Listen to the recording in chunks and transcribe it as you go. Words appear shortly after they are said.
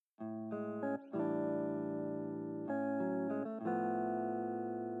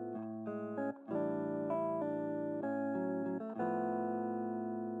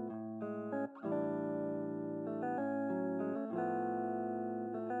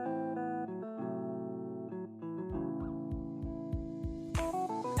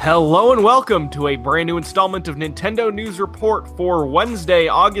Hello and welcome to a brand new installment of Nintendo News Report for Wednesday,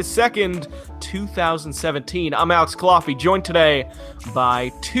 August 2nd, 2017. I'm Alex Cloffey, joined today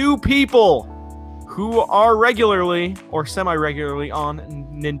by two people who are regularly or semi-regularly on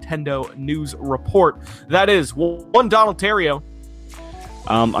Nintendo News Report. That is, one Donald Terrio.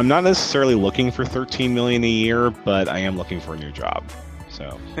 I'm not necessarily looking for $13 million a year, but I am looking for a new job.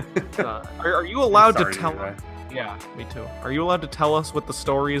 So, are you allowed to tell? Yeah, me too. Are you allowed to tell us what the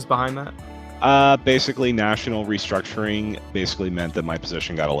story is behind that? Basically, national restructuring basically meant that my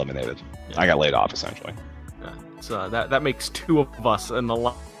position got eliminated. Yeah. I got laid off, essentially. Yeah. So that makes two of us in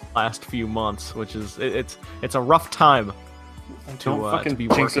the last few months, which is it's a rough time. Don't fucking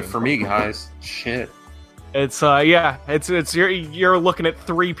jinx it for me, guys. Shit. It's you're looking at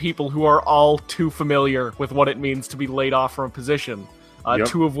three people who are all too familiar with what it means to be laid off from a position. Yep.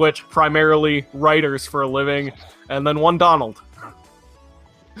 Two of which primarily writers for a living, and then one Donald.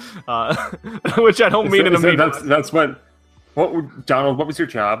 Which I don't mean in a mean way. That's what Donald, what was your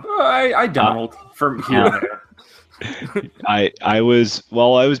job? I Donald from here and there. I was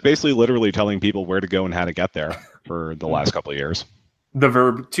basically literally telling people where to go and how to get there for the last couple of years. The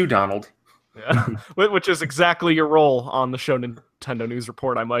verb to Donald. Yeah, which is exactly your role on the show Nintendo News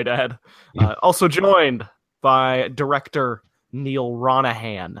Report, I might add. Also joined by director Neal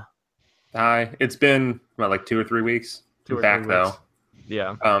Ronahan. Hi. It's been like 2 or 3 weeks. Back though.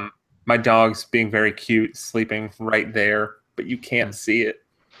 Yeah. My dog's being very cute, sleeping right there, but you can't see it.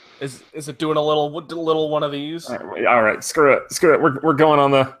 Is it doing a little one of these? All right, screw it. We're going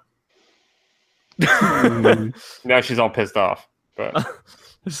on the. Now she's all pissed off, but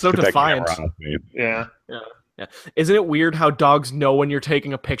it's so defiant. Yeah. Isn't it weird how dogs know when you're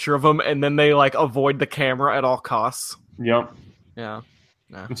taking a picture of them and then they like avoid the camera at all costs? Yep. Yeah.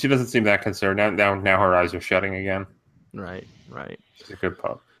 And she doesn't seem that concerned. Now her eyes are shutting again. Right. She's a good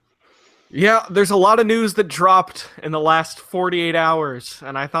pup. Yeah, there's a lot of news that dropped in the last 48 hours,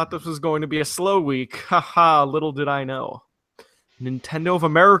 and I thought this was going to be a slow week. Haha, little did I know. Nintendo of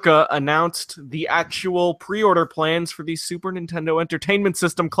America announced the actual pre-order plans for the Super Nintendo Entertainment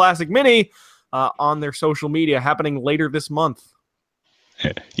System Classic Mini on their social media, happening later this month.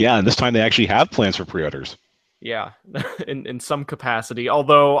 Yeah, and this time they actually have plans for pre-orders. Yeah, in some capacity.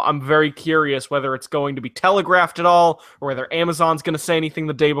 Although I'm very curious whether it's going to be telegraphed at all, or whether Amazon's going to say anything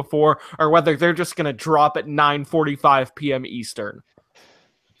the day before, or whether they're just going to drop at 9:45 p.m. Eastern.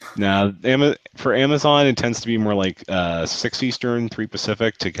 Now, for Amazon, it tends to be more like 6 Eastern, 3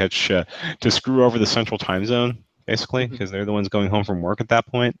 Pacific to screw over the Central Time Zone, basically, because they're the ones going home from work at that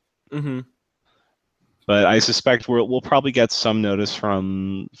point. Mm-hmm. But I suspect we'll probably get some notice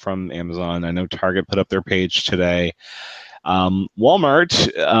from Amazon. I know Target put up their page today.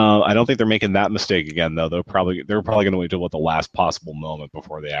 Walmart, I don't think they're making that mistake again, though. They're probably going to wait till the last possible moment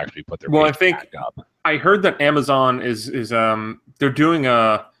before they actually put their page back up. I heard that Amazon is they're doing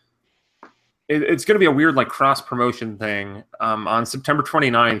it's going to be a weird like cross promotion thing. On September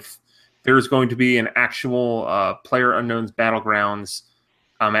 29th, there's going to be an actual PlayerUnknown's Battlegrounds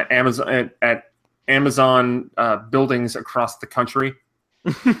at Amazon buildings across the country,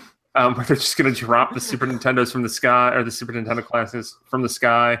 where they're just going to drop the Super Nintendos from the sky, or the Super Nintendo Classics from the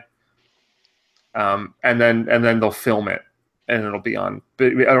sky, and then they'll film it, and it'll be on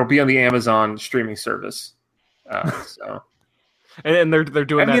the Amazon streaming service. So, and they're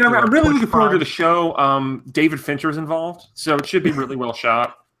doing. I mean, I'm really looking forward to the show. David Fincher's involved, so it should be really well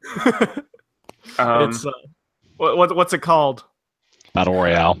shot. It's what's it called? Battle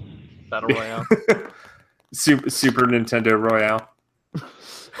Royale. Super Nintendo Royale.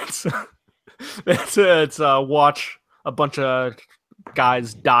 It's watch a bunch of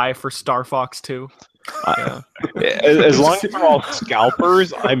guys die for Star Fox 2. As long as they're all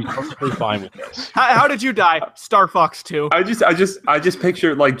scalpers, I'm perfectly fine with this. How did you die? Star Fox 2. I just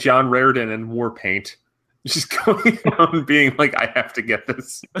pictured like John Raritan in war paint, just going on being like, I have to get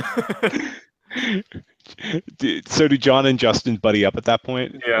this. So do John and Justin buddy up at that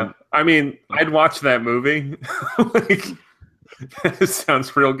point? Yeah, I mean, I'd watch that movie. Like, it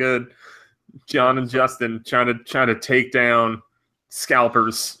sounds real good. John and Justin trying to take down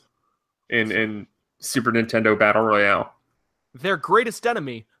scalpers in Super Nintendo Battle Royale. Their greatest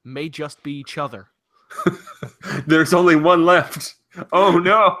enemy may just be each other. There's only one left. Oh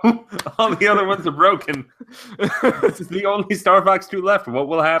no! All the other ones are broken. This is the only Star Fox 2 left. What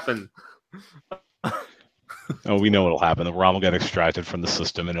will happen? Oh, we know what'll happen. The ROM will get extracted from the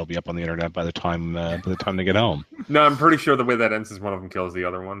system, and it'll be up on the internet by the time they get home. No, I'm pretty sure the way that ends is one of them kills the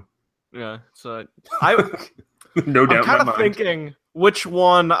other one. Yeah, so no doubt. I'm kind of thinking which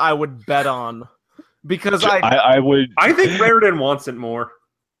one I would bet on, because I would. I think Raritan wants it more.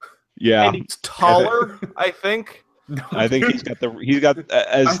 Yeah, And he's taller, I think. No, I think dude. he's got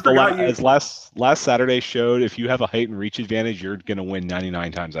forgot you- as last Saturday showed. If you have a height and reach advantage, you're gonna win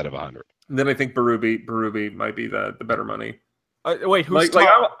 99 times out of 100. Then I think Barubi might be the better money. Wait, who's Like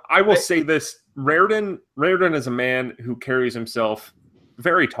tall? I will say this: Raritan is a man who carries himself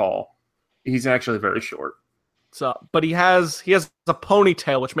very tall. He's actually very short, But he has a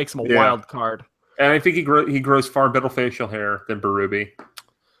ponytail, which makes him a Yeah. wild card. and I think he grows far better facial hair than Barubi.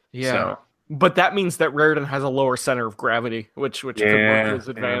 Yeah. So, But that means that Raritan has a lower center of gravity, which could work Yeah, to his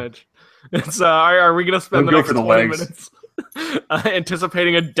advantage. It's are we gonna spend Don't the go next for the 20 legs. minutes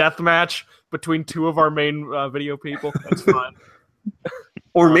anticipating a death match between two of our main video people? That's fine.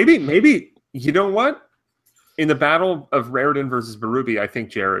 or maybe you know what? In the battle of Raritan versus Barubi, I think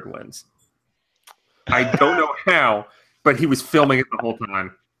Jared wins. I don't know how, but he was filming it the whole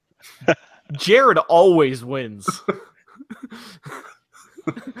time. Jared always wins.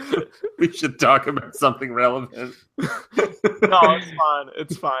 We should talk about something relevant. No, it's fine.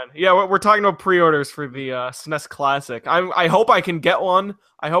 It's fine. Yeah, we're talking about pre-orders for the SNES Classic. I hope I can get one.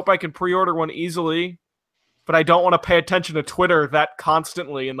 I hope I can pre-order one easily, but I don't want to pay attention to Twitter that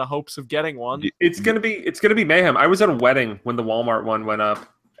constantly in the hopes of getting one. It's gonna be mayhem. I was at a wedding when the Walmart one went up,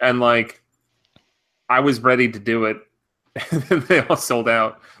 and like I was ready to do it, and then they all sold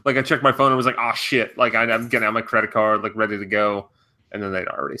out. Like I checked my phone and was like, "Oh shit!" Like I'm getting out my credit card, like ready to go, and then they'd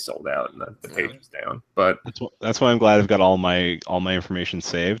already sold out, and the page was down. But That's why I'm glad I've got all my information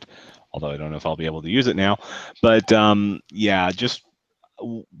saved. Although I don't know if I'll be able to use it now. But yeah, just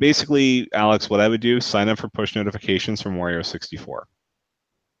basically, Alex, what I would do: sign up for push notifications from Wario 64.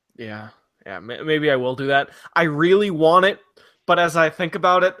 Yeah, maybe I will do that. I really want it, but as I think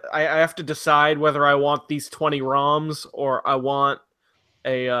about it, I have to decide whether I want these 20 ROMs or I want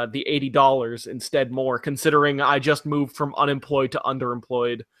the $80 instead more, considering I just moved from unemployed to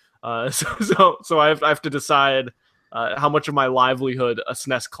underemployed. So I have to decide how much of my livelihood a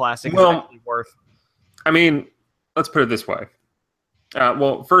SNES Classic is actually worth. I mean, let's put it this way.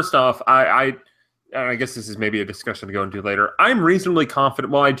 Well, first off, I guess this is maybe a discussion to go into later. I'm reasonably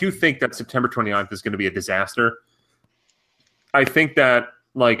confident. Well, I do think that September 29th is going to be a disaster. I think that,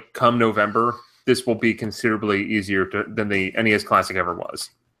 like, come November, this will be considerably easier than the NES Classic ever was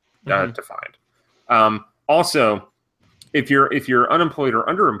to find. Also, if you're unemployed or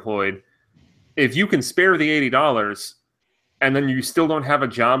underemployed, if you can spare the $80 and then you still don't have a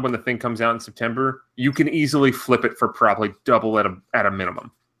job when the thing comes out in September, you can easily flip it for probably double at a minimum.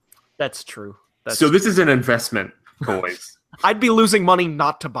 That's true. This is an investment, boys. I'd be losing money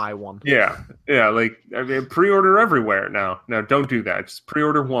not to buy one. Yeah. Like, I mean, pre-order everywhere now. No, don't do that. Just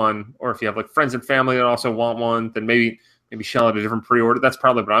pre-order one, or if you have like friends and family that also want one, then maybe shell out a different pre-order. That's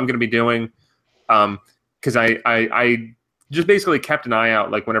probably what I'm going to be doing. Because I just basically kept an eye out,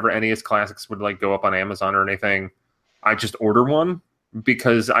 like whenever NES Classics would like go up on Amazon or anything, I just order one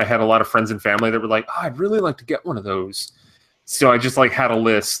because I had a lot of friends and family that were like, "Oh, I'd really like to get one of those." So I just like had a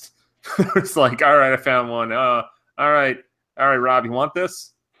list. It's like, all right, I found one. All right, Rob, you want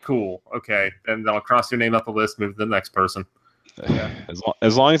this? Cool. Okay. And then I'll cross your name off the list, move to the next person. Yeah.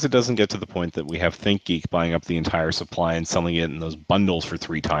 As long as it doesn't get to the point that we have ThinkGeek buying up the entire supply and selling it in those bundles for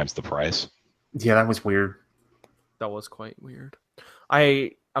 3 times the price. Yeah, that was weird. That was quite weird.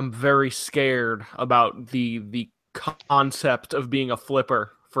 I am very scared about the concept of being a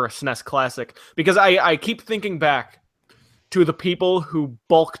flipper for a SNES Classic, because I keep thinking back to the people who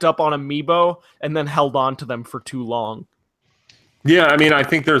bulked up on Amiibo and then held on to them for too long. Yeah, I mean, I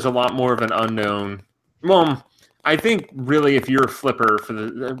think there's a lot more of an unknown. Well, I think really, if you're a flipper for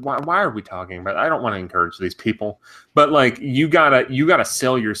the, why are we talking about? I don't want to encourage these people, but like you gotta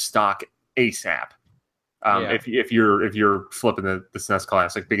sell your stock ASAP. If you're flipping the SNES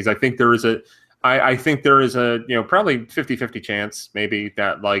Classic, because I think there is a probably 50-50 chance maybe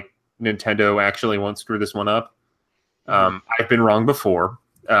that like Nintendo actually won't screw this one up. I've been wrong before,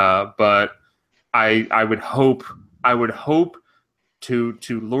 but I would hope to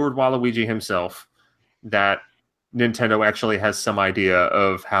Lord Waluigi himself that Nintendo actually has some idea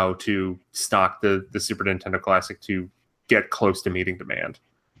of how to stock the Super Nintendo Classic to get close to meeting demand.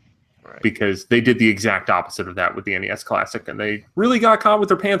 Right. Because they did the exact opposite of that with the NES Classic, and they really got caught with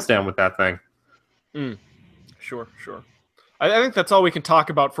their pants down with that thing. Sure. I think that's all we can talk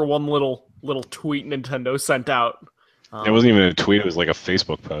about for one little tweet Nintendo sent out. It wasn't even a tweet; it was like a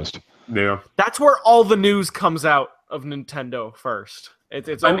Facebook post. Yeah, that's where all the news comes out of Nintendo first.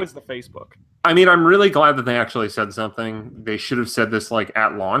 It's always the Facebook. I mean, I'm really glad that they actually said something. They should have said this like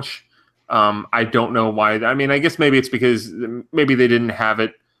at launch. I don't know why. I mean, I guess maybe it's because maybe they didn't have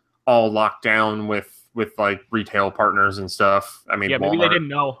it all locked down with like retail partners and stuff. I mean, yeah, maybe Walmart. they didn't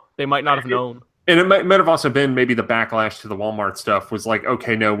know. They might not have known. And it might have also been maybe the backlash to the Walmart stuff was like,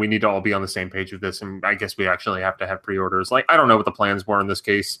 okay, no, we need to all be on the same page with this, and I guess we actually have to have pre-orders. Like, I don't know what the plans were in this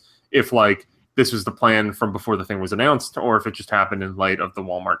case, if like this was the plan from before the thing was announced, or if it just happened in light of the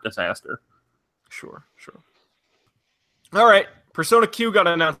Walmart disaster. Sure. All right, Persona Q got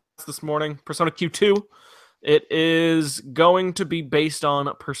announced this morning. Persona Q2. It is going to be based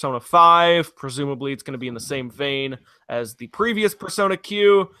on Persona 5. Presumably, it's going to be in the same vein as the previous Persona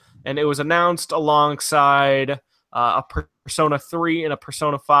Q. And it was announced alongside a Persona 3 and a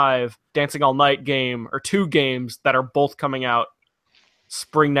Persona 5 Dancing All Night game, or 2 games that are both coming out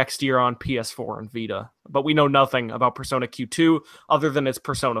spring next year on PS4 and Vita. But we know nothing about Persona Q2 other than it's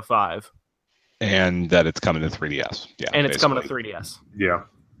Persona 5. And that it's coming to 3DS. Yeah, and it's coming to 3DS. Yeah.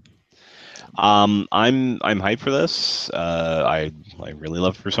 I'm hyped for this. I really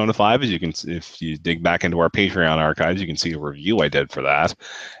love Persona 5. As you can, if you dig back into our Patreon archives, you can see a review I did for that.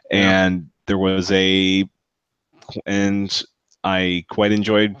 And there was and I quite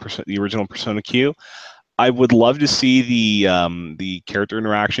enjoyed the original Persona Q. I would love to see the character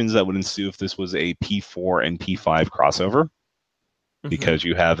interactions that would ensue if this was a P4 and P5 crossover. Because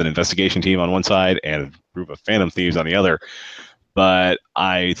you have an investigation team on one side and a group of Phantom Thieves on the other. But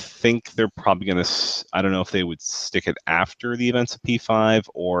I think they're probably going to... I don't know if they would stick it after the events of P5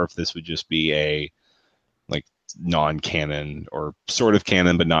 or if this would just be a like non-canon or sort of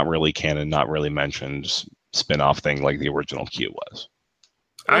canon but not really canon, not really mentioned spin-off thing like the original Q was.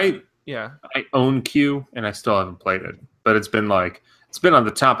 I own Q and I still haven't played it. But it's been on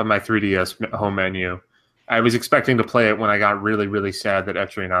the top of my 3DS home menu. I was expecting to play it when I got really, really sad that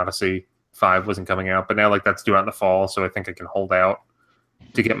Etrian Odyssey 5 wasn't coming out, but now like that's due out in the fall, so I think I can hold out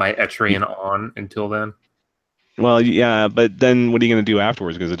to get my Etrian on until then. Well, yeah, but then what are you going to do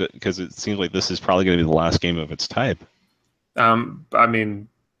afterwards? Because it seems like this is probably going to be the last game of its type. I mean,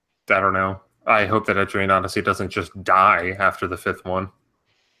 I don't know. I hope that Etrian Odyssey doesn't just die after the 5th one.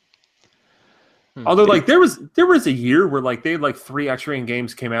 Although, like, there was a year where like they had like 3 Etrian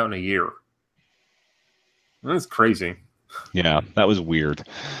games came out in a year. That's crazy. Yeah, that was weird.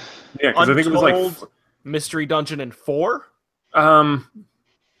 Yeah, because I think it was like Mystery Dungeon and 4. I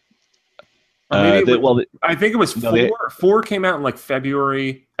think it was 4. No, 4 came out in like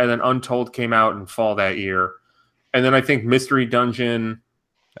February, and then Untold came out in fall that year, and then I think Mystery Dungeon.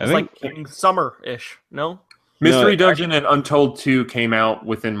 It's like summer-ish. No. Mystery Dungeon and Untold 2 came out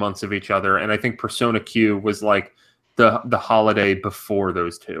within months of each other, and I think Persona Q was like the holiday before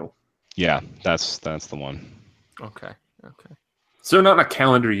those two. Yeah, that's the one. Okay. So not in a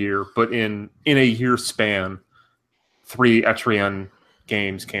calendar year, but in a year span, 3 Etrian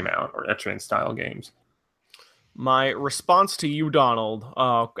games came out, or Etrian style games. My response to you, Donald,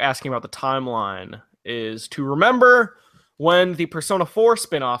 asking about the timeline, is to remember when the Persona 4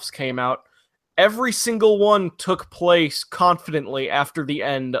 spin-offs came out, every single one took place confidently after the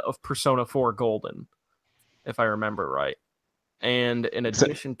end of Persona 4 Golden, if I remember right. And in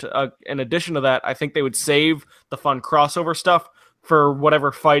addition to that, I think they would save the fun crossover stuff for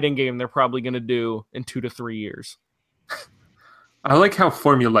whatever fighting game they're probably going to do in 2 to 3 years. I like how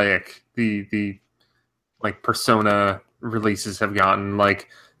formulaic the like Persona releases have gotten. Like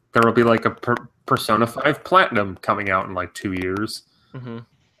there will be like a Persona 5 Platinum coming out in like 2 years. Mm-hmm.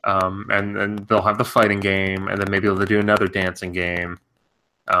 And then they'll have the fighting game, and then maybe they'll do another dancing game.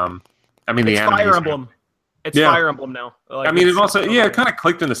 I mean, it's Fire Emblem. It's Fire Emblem now. Like, I mean, it also it kind of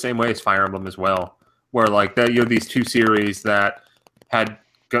clicked in the same way as Fire Emblem as well, where like that you have these 2 series that had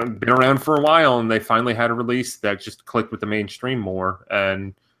been around for a while, and they finally had a release that just clicked with the mainstream more,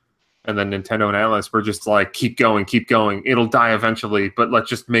 and then Nintendo and Atlas were just like, keep going, it'll die eventually, but let's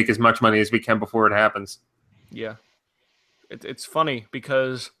just make as much money as we can before it happens. Yeah. It's funny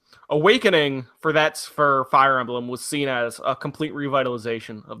because Awakening for Fire Emblem was seen as a complete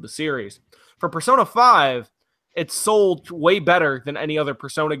revitalization of the series. For Persona 5, it sold way better than any other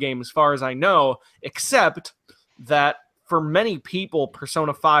Persona game as far as I know, except that for many people,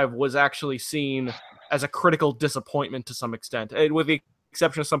 Persona 5 was actually seen as a critical disappointment to some extent, with the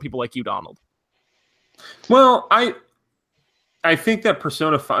exception of some people like you, Donald. Well, I think that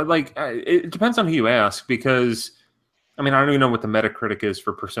Persona 5, like, it depends on who you ask, because I mean, I don't even know what the Metacritic is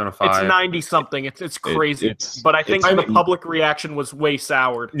for Persona 5. It's 90-something. It's crazy. But I think the public reaction was way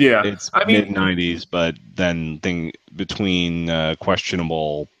soured. Yeah. It's mid-90s, but then between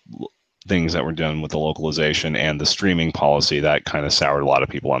questionable things that were done with the localization and the streaming policy, that kind of soured a lot of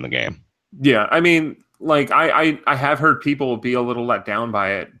people on the game. Yeah, I mean, like, I have heard people be a little let down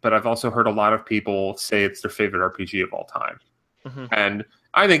by it, but I've also heard a lot of people say it's their favorite RPG of all time. Mm-hmm. And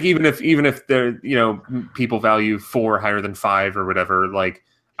I think even if they're, people value 4 higher than 5 or whatever, like,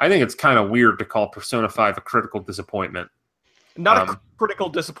 I think it's kind of weird to call Persona 5 a critical disappointment. Not a critical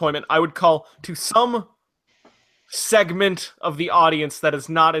disappointment. I would call to some segment of the audience that is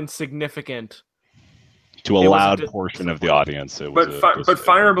not insignificant. To a loud portion of the audience, but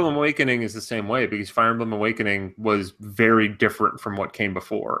Fire Emblem Awakening is the same way, because Fire Emblem Awakening was very different from what came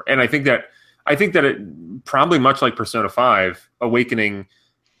before, and I think that it probably, much like Persona 5, Awakening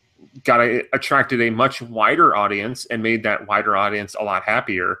attracted a much wider audience and made that wider audience a lot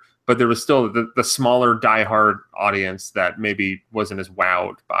happier. But there was still the smaller diehard audience that maybe wasn't as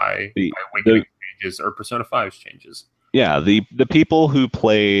wowed by Awakening changes or Persona 5's changes. Yeah, the people who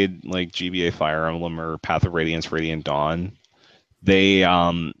played like GBA Fire Emblem or Path of Radiance, Radiant Dawn,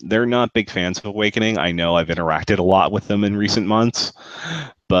 they're not big fans of Awakening. I know I've interacted a lot with them in recent months,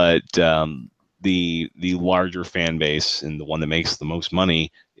 but the larger fan base and the one that makes the most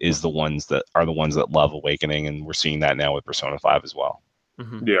money is the ones that love Awakening, and we're seeing that now with Persona 5 as well.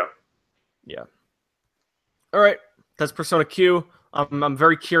 Mm-hmm. Yeah. All right, that's Persona Q. I'm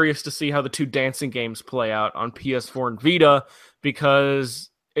very curious to see how the two dancing games play out on PS4 and Vita, because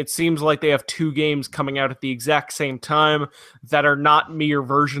it seems like they have two games coming out at the exact same time that are not mere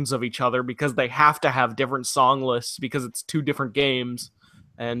versions of each other, because they have to have different song lists because it's two different games.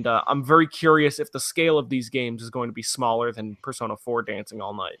 And I'm very curious if the scale of these games is going to be smaller than Persona 4 Dancing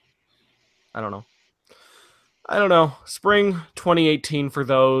All Night. I don't know. Spring 2018 for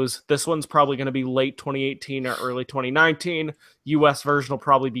those. This one's probably going to be late 2018 or early 2019. US version will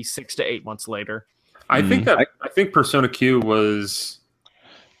probably be 6 to 8 months later. I think Persona Q was...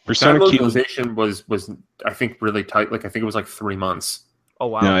 Persona Q localization was I think really tight. Like, I think it was like 3 months. Oh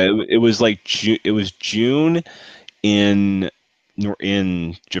wow! No, it was like June in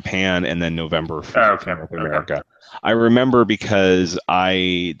Japan, and then November for North America. Okay. I remember because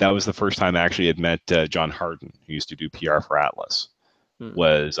that was the first time I actually had met John Harden, who used to do PR for Atlas.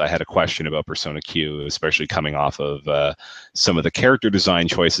 I had a question about Persona Q, especially coming off of some of the character design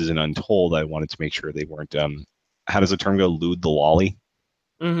choices in Untold. I wanted to make sure they weren't how does the term go? Lewd the lolly.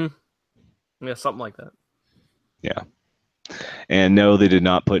 Mm-hmm. Yeah, something like that. Yeah. And no, they did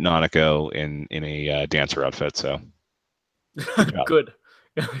not put Nanako in a dancer outfit, so good.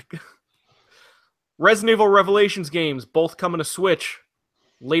 Resident Evil Revelations games, both coming to Switch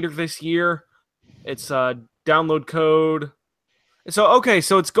later this year. It's download code. So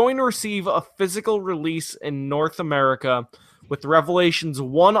it's going to receive a physical release in North America with Revelations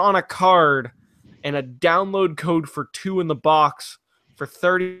 1 on a card and a download code for 2 in the box for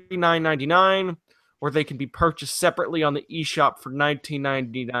 $39.99, or they can be purchased separately on the eShop for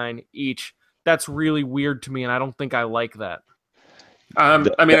 $19.99 each. That's really weird to me, and I don't think I like that.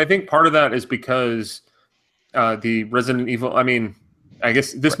 I think part of that is because the Resident Evil... I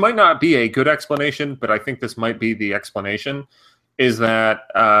guess this might not be a good explanation, but I think this might be the explanation, is that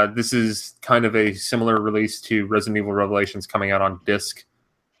this is kind of a similar release to Resident Evil Revelations coming out on disc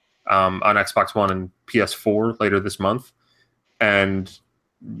on Xbox One and PS4 later this month. And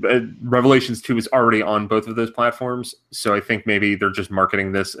Revelations 2 is already on both of those platforms, so I think maybe they're just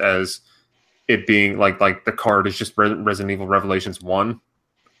marketing this as it being like the card is just Resident Evil Revelations 1,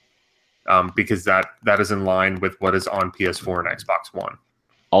 because that is in line with what is on PS4 and Xbox One.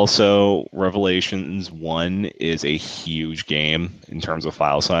 Also, Revelations 1 is a huge game in terms of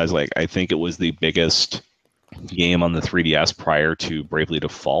file size. Like, I think it was the biggest game on the 3DS prior to Bravely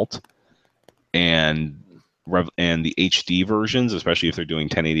Default, and the HD versions, especially if they're doing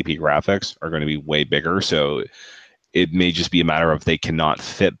 1080p graphics, are going to be way bigger. So it may just be a matter of they cannot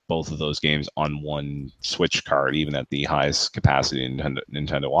fit both of those games on one Switch card, even at the highest capacity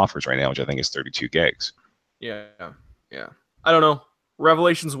Nintendo offers right now, which I think is 32 gigs. Yeah. I don't know.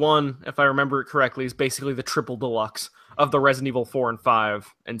 Revelations 1, if I remember it correctly, is basically the triple deluxe of the Resident Evil 4 and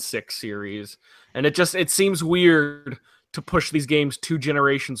 5 and 6 series. And it seems weird to push these games 2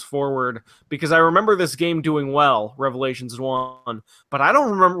 generations forward, because I remember this game doing well, Revelations 1, but I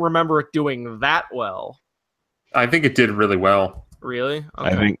don't remember it doing that well. I think it did really well. Really? Okay.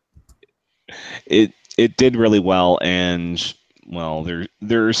 I think it did really well, and well,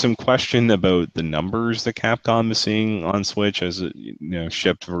 there's some question about the numbers that Capcom is seeing on Switch as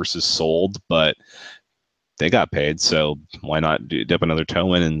shipped versus sold, but they got paid, so why not dip another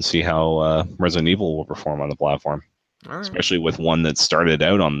toe in and see how Resident Evil will perform on the platform. All right. Especially with one that started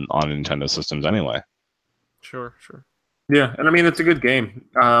out on Nintendo systems anyway. Sure. Yeah, and it's a good game.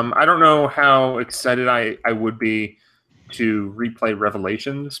 I don't know how excited I would be to replay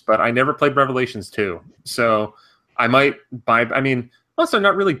Revelations, but I never played Revelations 2. So I might buy... also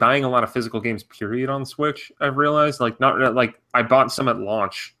not really buying a lot of physical games, period, on Switch, I've realized. I bought some at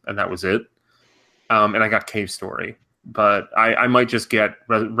launch, and that was it. And I got Cave Story. but I might just get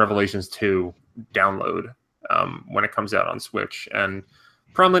Revelations 2 download when it comes out on Switch, and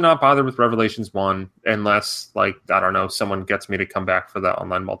probably not bother with Revelations 1 unless, like, I don't know, someone gets me to come back for that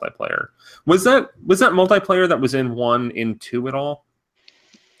online multiplayer. Was that multiplayer that was in 1 in 2 at all?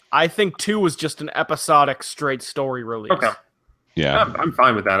 I think 2 was just an episodic straight story release. Okay. Yeah. I'm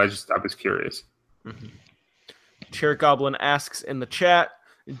fine with that. I was curious. Mm-hmm. Cherry Goblin asks in the chat,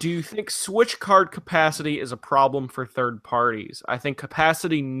 do you think Switch card capacity is a problem for third parties? I think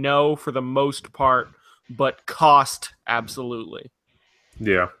capacity, no, for the most part, but cost, absolutely.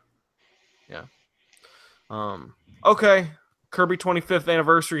 Yeah. Okay. Kirby 25th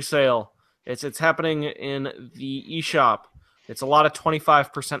anniversary sale. It's happening in the eShop. It's a lot of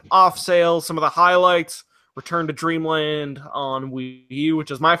 25% off sales. Some of the highlights: Return to Dreamland on Wii U,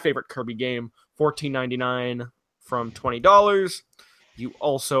 which is my favorite Kirby game, $14.99 from $20. You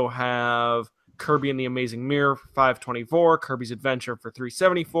also have Kirby and the Amazing Mirror for $5.24, Kirby's Adventure for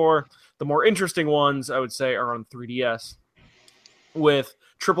 $3.74. The more interesting ones, I would say, are on 3DS, with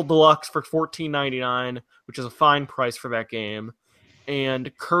Triple Deluxe for $14.99, which is a fine price for that game,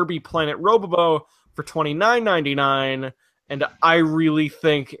 and Kirby Planet Robobo for $29.99. And I really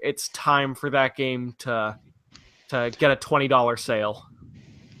think it's time for that game to get a $20 sale.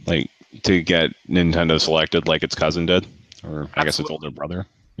 Like, to get Nintendo selected like its cousin did? Or I guess its Absolutely. older brother.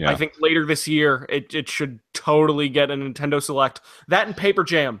 Yeah. I think later this year, it should totally get a Nintendo Select. That and Paper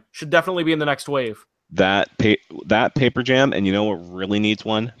Jam should definitely be in the next wave. That Paper Jam, and you know what really needs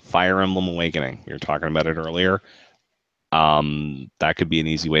one? Fire Emblem Awakening. We were talking about it earlier. That could be an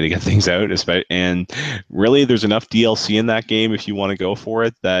easy way to get things out. And really, there's enough DLC in that game if you want to go for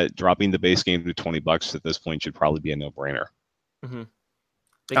it, that dropping the base game to $20 at this point should probably be a no-brainer. Mm-hmm.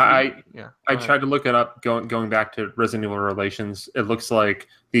 I tried to look it up going back to Resident Evil Revelations. It looks like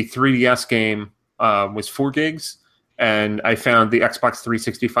the 3DS game was 4 gigs, and I found the Xbox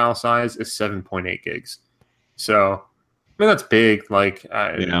 360 file size is 7.8 gigs. So, I mean, that's big. Like,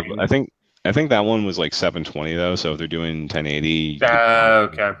 I think that one was like 720 though. So if they're doing 1080,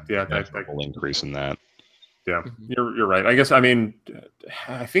 okay, yeah, that will increase in that. Yeah, you're right. I guess, I mean,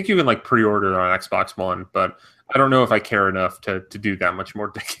 I think you can like pre-order on Xbox One, but I don't know if I care enough to do that much more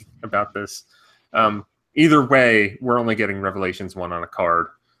digging about this. Either way, we're only getting Revelations 1 on a card,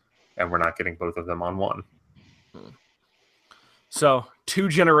 and we're not getting both of them on one. So 2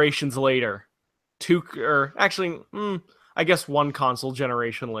 generations later, I guess 1 console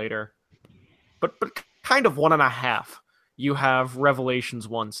generation later, but kind of 1.5. You have Revelations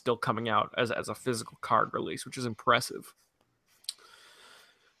 1 still coming out as a physical card release, which is impressive.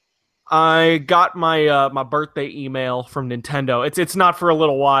 I got my my birthday email from Nintendo. It's not for a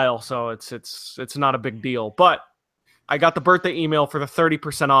little while, so it's not a big deal. But I got the birthday email for the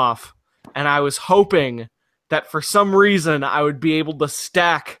 30% off, and I was hoping that for some reason I would be able to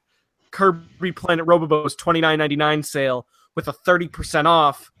stack Kirby Planet Robobo's $29.99 sale with a 30%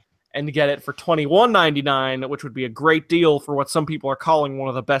 off and get it for $21.99, which would be a great deal for what some people are calling one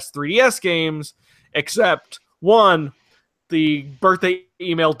of the best 3DS games, except, one, the birthday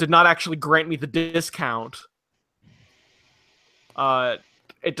email did not actually grant me the discount.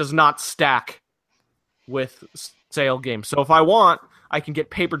 It does not stack with sale games. So if I want, I can get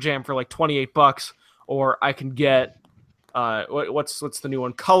Paper Jam for like $28, or I can get what's the new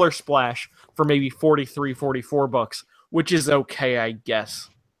one? Color Splash for maybe $44, which is okay, I guess.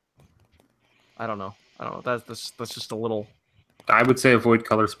 I don't know. That's just a little. I would say avoid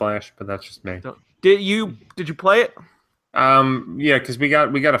Color Splash, but that's just me. Did you play it? Yeah, because we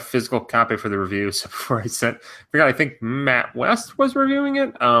got a physical copy for the review. So before I think Matt West was reviewing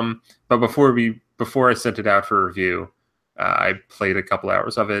it. But before I sent it out for review, I played a couple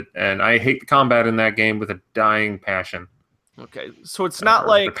hours of it, and I hate the combat in that game with a dying passion. Okay, so it's not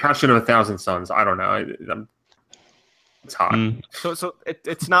like the passion of 1,000 suns. I don't know. It's hot. So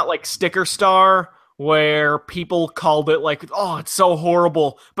it's not like Sticker Star, where people called it like, oh, it's so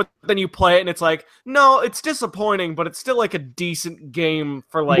horrible. But then you play it and it's like, no, it's disappointing, but it's still like a decent game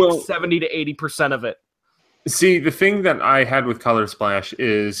for like 70 to 80% of it. See, the thing that I had with Color Splash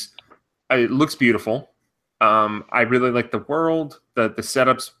is it looks beautiful. I really like the world. The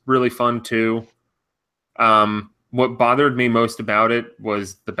setup's really fun too. What bothered me most about it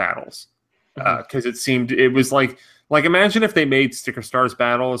was the battles. Because it was like imagine if they made Sticker Star's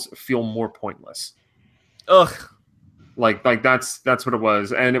battles feel more pointless. Ugh. Like that's what it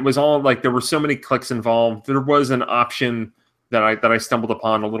was, and it was all like there were so many clicks involved. There was an option that I stumbled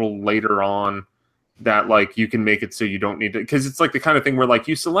upon a little later on that like you can make it so you don't need to, because it's like the kind of thing where like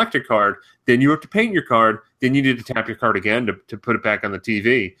you select a card, then you have to paint your card, then you need to tap your card again to put it back on the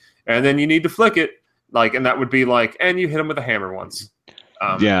TV, and then you need to flick it, Like, and that would be like, and you hit them with a hammer once.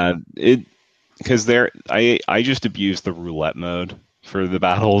 Yeah, because I just abused the roulette mode for the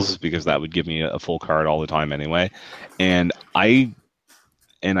battles because that would give me a full card all the time anyway, and I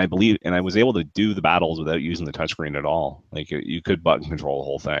was able to do the battles without using the touchscreen at all. Like you could button control the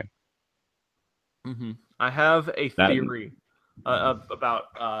whole thing. Mm-hmm. I have a That- theory about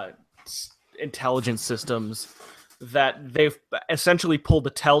intelligence systems that they've essentially pulled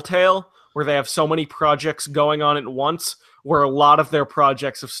a telltale where they have so many projects going on at once where a lot of their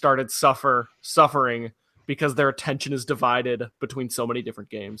projects have started suffering because their attention is divided between so many different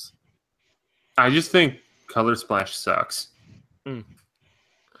games. I just think Color Splash sucks. There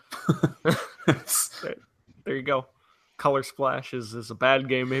you go. Color Splash is a bad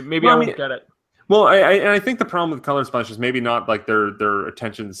game. Maybe Well, I won't get it. Well, I think the problem with Color Splash is maybe not like their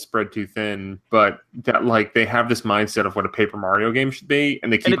attention spread too thin, but that like they have this mindset of what a Paper Mario game should be,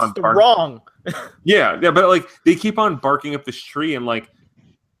 and they keep on wrong. yeah, but like they keep on barking up this tree, and like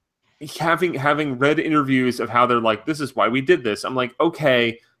having read interviews of how they're like, this is why we did this. I'm like,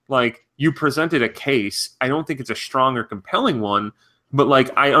 okay, like you presented a case. I don't think it's a strong or compelling one, but like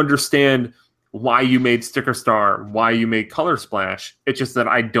I understand why you made Sticker Star, why you made Color Splash. It's just that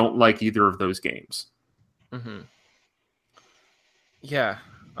I don't like either of those games. Mm-hmm. Yeah.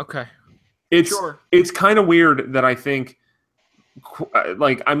 Okay. It's kind of weird that I think,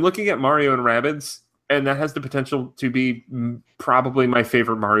 like, I'm looking at Mario and Rabbids, and that has the potential to be probably my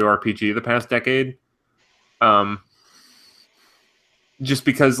favorite Mario RPG of the past decade. Just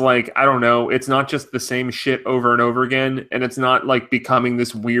because, like, I don't know, it's not just the same shit over and over again, and it's not like becoming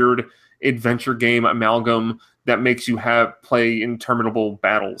this weird adventure game amalgam that makes you play interminable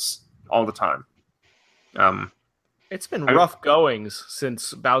battles all the time. It's been rough goings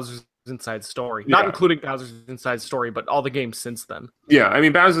since Bowser's Inside Story, not including Bowser's Inside Story, but all the games since then. Yeah, I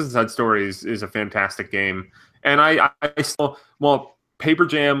mean, Bowser's Inside Story is a fantastic game, and I still, well, Paper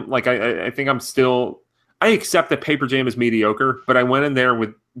Jam, like I think I accept that Paper Jam is mediocre, but I went in there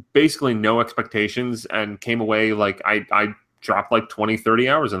with basically no expectations and came away like I dropped like 20, 30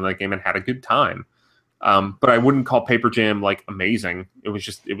 hours in that game and had a good time. But I wouldn't call Paper Jam like amazing. It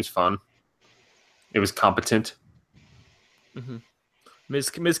was fun. It was competent. Mm-hmm. Ms.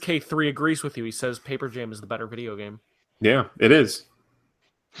 K3 agrees with you. He says Paper Jam is the better video game. Yeah, it is.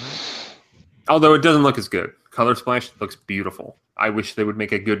 Although it doesn't look as good. Color Splash looks beautiful. I wish they would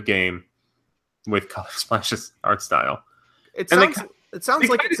make a good game with Color Splash's art style. It sounds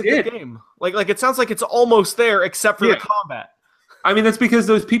like it's a good game. Like it sounds like it's almost there, except for the combat. I mean, that's because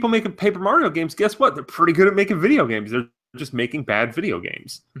those people making Paper Mario games, guess what? They're pretty good at making video games. They're just making bad video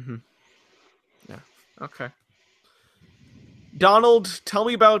games. Mm-hmm. Yeah. Okay. Donald, tell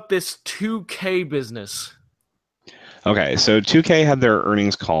me about this 2K business. Okay, so 2K had their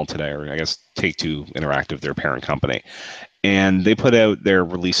earnings call today, or I guess Take-Two Interactive, their parent company, and they put out their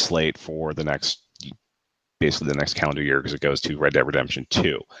release slate for basically the next calendar year because it goes to Red Dead Redemption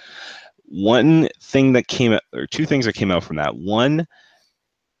 2. One thing that came out, or two things that came out from that. One,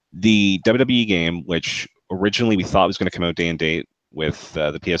 the WWE game, which originally we thought was going to come out day and date with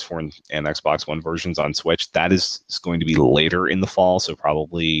the PS4 and Xbox One versions on Switch, that is going to be later in the fall, so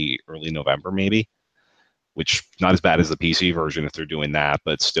probably early November maybe, which not as bad as the PC version if they're doing that,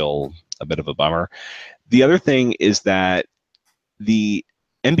 but still a bit of a bummer. The other thing is that the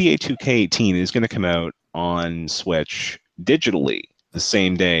NBA 2K18 is going to come out on Switch digitally the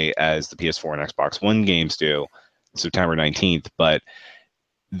same day as the PS4 and Xbox One games do, September 19th, but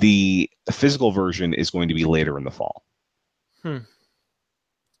the physical version is going to be later in the fall.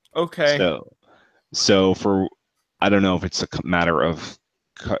 Okay. So for, I don't know if it's a matter of,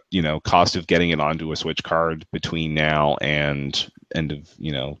 cost of getting it onto a Switch card between now and end of,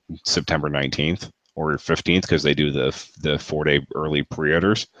 September 19th or 15th, because they do the 4-day early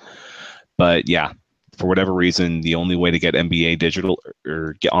pre-orders. But yeah, for whatever reason, the only way to get NBA digital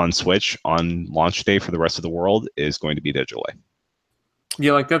or get on Switch on launch day for the rest of the world is going to be digitally.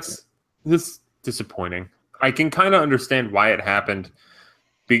 Yeah, like that's disappointing. I can kind of understand why it happened.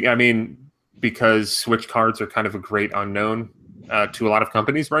 Because Switch cards are kind of a great unknown to a lot of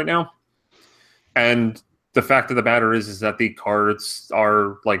companies right now. And the fact of the matter is that the cards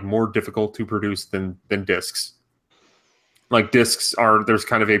are like more difficult to produce than discs. Like discs there's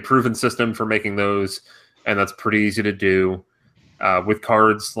kind of a proven system for making those, and that's pretty easy to do. With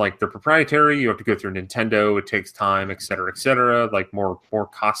cards, like they're proprietary, you have to go through Nintendo. It takes time, et cetera, like more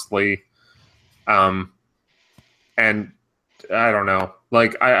costly. And I don't know.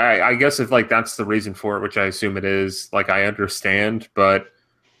 Like I guess if like that's the reason for it, which I assume it is, like I understand, but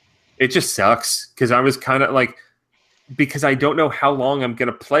it just sucks because I was kind of like, because I don't know how long I'm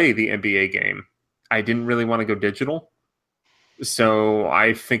gonna play the NBA game. I didn't really want to go digital. So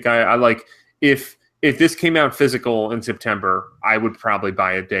I think I like if this came out physical in September, I would probably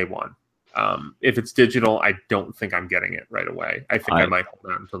buy it day one. If it's digital, I don't think I'm getting it right away. I think I might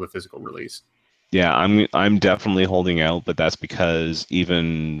hold out until the physical release. Yeah, I'm definitely holding out, but that's because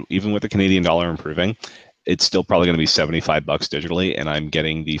even with the Canadian dollar improving, it's still probably going to be $75 digitally, and I'm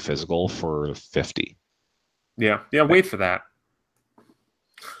getting the physical for 50. Yeah, wait for that.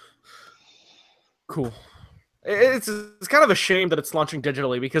 Cool. It's kind of a shame that it's launching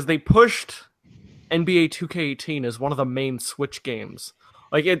digitally because they pushed NBA 2K18 as one of the main Switch games.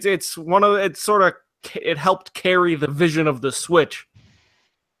 Like it helped carry the vision of the Switch.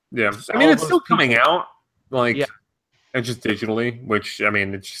 Yeah, I mean it's still coming out, and just digitally, which I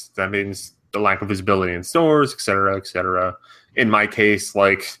mean that means the lack of visibility in stores, et cetera, et cetera. In my case,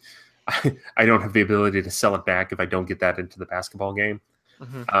 like I don't have the ability to sell it back if I don't get that into the basketball game.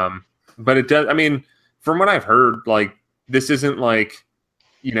 Mm-hmm. But it does. I mean, from what I've heard, like this isn't like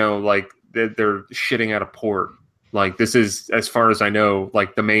like they're shitting out a port. Like this is, as far as I know,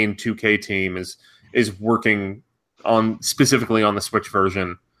 like the main 2K team is working on specifically on the Switch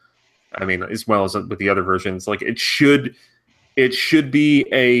version. I mean, as well as with the other versions. Like it should be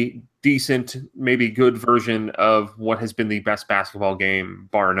a decent, maybe good version of what has been the best basketball game,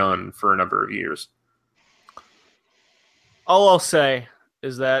 bar none, for a number of years. All I'll say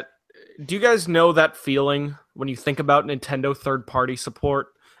is that, do you guys know that feeling when you think about Nintendo third-party support,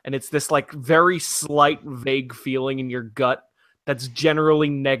 and it's this like very slight, vague feeling in your gut that's generally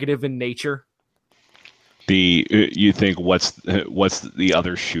negative in nature? You think what's the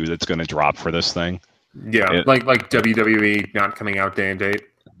other shoe that's going to drop for this thing? Yeah, like WWE not coming out day and date.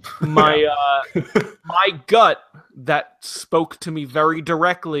 My gut that spoke to me very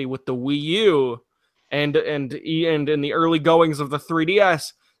directly with the Wii U and in the early goings of the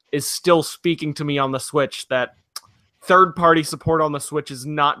 3DS is still speaking to me on the Switch, that third-party support on the Switch is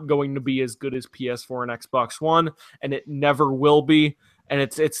not going to be as good as PS4 and Xbox One, and it never will be. And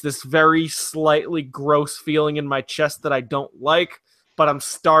it's this very slightly gross feeling in my chest that I don't like, but I'm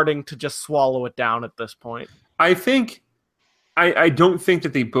starting to just swallow it down at this point. I don't think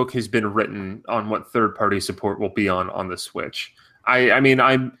that the book has been written on what third-party support will be on the Switch. I mean,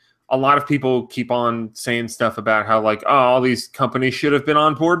 a lot of people keep on saying stuff about how like, oh, all these companies should have been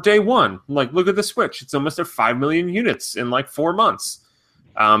on board day one. Like, look at the Switch; it's almost at 5 million units in like 4 months,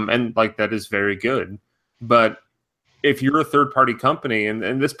 and like that is very good. But if you're a third-party company,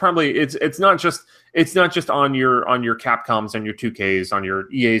 and this probably it's not just on your Capcoms, on your 2Ks, on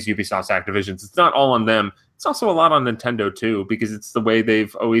your EAs, Ubisoft's, Activisions. It's not all on them. It's also a lot on Nintendo too, because it's the way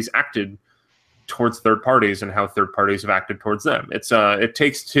they've always acted towards third parties and how third parties have acted towards them. It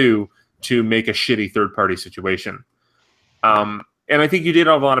takes two to make a shitty third-party situation. And I think you did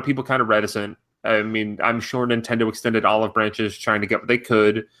have a lot of people kind of reticent. I mean, I'm sure Nintendo extended olive branches trying to get what they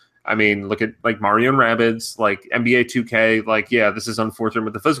could. I mean, look at like Mario and Rabbids, like NBA 2K, like, yeah, this is unfortunate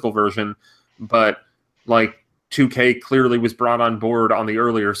with the physical version, but like 2K clearly was brought on board on the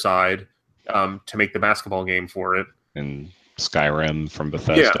earlier side to make the basketball game for it. And Skyrim from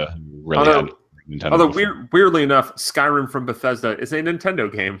Bethesda. Yeah. Although weirdly enough, Skyrim from Bethesda is a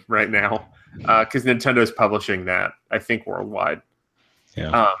Nintendo game right now because Nintendo is publishing that, I think, worldwide.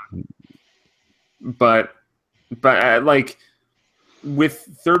 Yeah. But like, with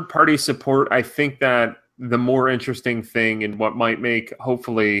third-party support, I think that the more interesting thing and what might make,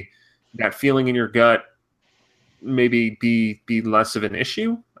 hopefully, that feeling in your gut maybe be less of an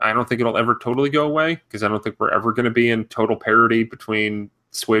issue. I don't think it'll ever totally go away because I don't think we're ever going to be in total parity between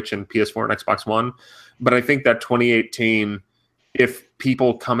Switch and PS4 and Xbox One. But I think that 2018, if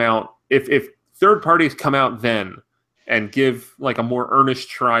people come out, if third parties come out then and give like a more earnest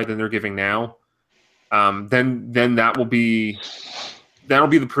try than they're giving now, then that'll be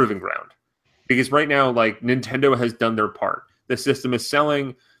the proving ground. Because right now, like, Nintendo has done their part. The system is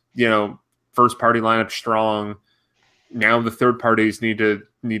selling, first party lineup strong. Now the third parties need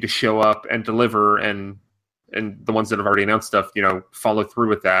to show up and deliver, and the ones that have already announced stuff, follow through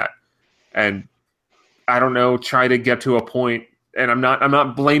with that. And I don't know, try to get to a point, and I'm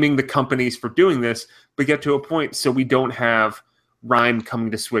not blaming the companies for doing this, but get to a point so we don't have Rhyme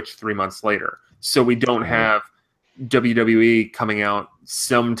coming to Switch 3 months later. So we don't have WWE coming out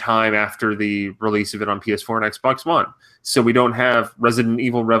sometime after the release of it on PS4 and Xbox One. So we don't have Resident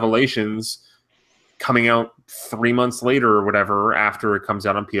Evil Revelations coming out 3 months later or whatever after it comes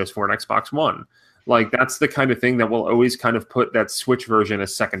out on PS4 and Xbox One. Like, that's the kind of thing that will always kind of put that Switch version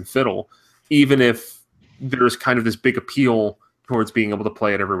as second fiddle, even if there's kind of this big appeal towards being able to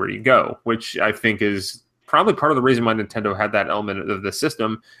play it everywhere you go, which I think is probably part of the reason why Nintendo had that element of the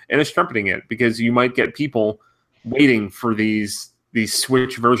system and is trumpeting it, because you might get people waiting for these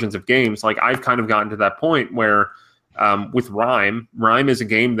Switch versions of games. Like I've kind of gotten to that point where with Rime is a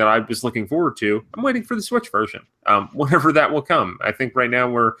game that I was looking forward to. I'm waiting for the Switch version, whenever that will come. I think right now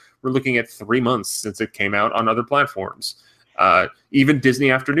we're looking at 3 months since it came out on other platforms. Even Disney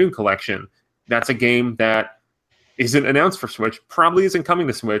Afternoon Collection, that's a game that isn't announced for Switch, probably isn't coming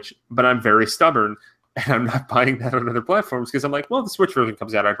to Switch, but I'm very stubborn and I'm not buying that on other platforms because I'm like, well, the Switch version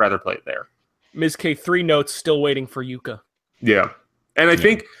comes out, I'd rather play it there. Ms. K3 notes, still waiting for Yuka. Yeah. And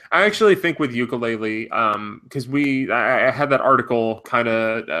I actually think with Yooka-Laylee, because I had that article kind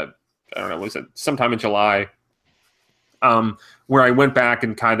of, I don't know, was it sometime in July, where I went back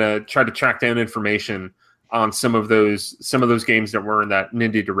and kind of tried to track down information on some of those games that were in that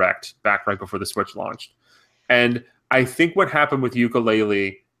Nindy Direct back right before the Switch launched. And I think what happened with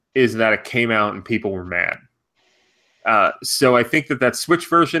Yooka-Laylee is that it came out and people were mad. So I think that Switch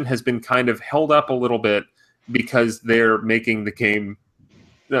version has been kind of held up a little bit because they're making the game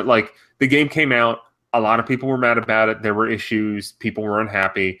that, like, the game came out, a lot of people were mad about it, there were issues, people were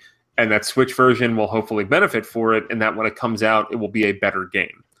unhappy, and that Switch version will hopefully benefit for it, and that when it comes out, it will be a better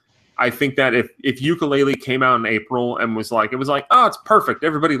game. I think that if Yooka-Laylee came out in April and was like, oh, it's perfect,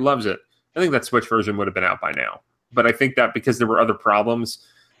 everybody loves it, I think that Switch version would have been out by now. But I think that because there were other problems,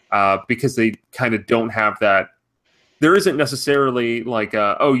 because they kind of don't have that, there isn't necessarily like,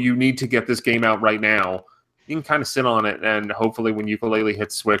 oh, you need to get this game out right now. You can kind of sit on it, and hopefully when Yooka-Laylee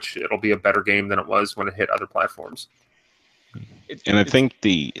hits Switch, it'll be a better game than it was when it hit other platforms. And I think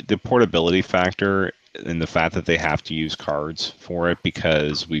the portability factor and the fact that they have to use cards for it,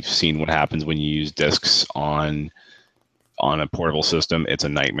 because we've seen what happens when you use discs on a portable system. It's a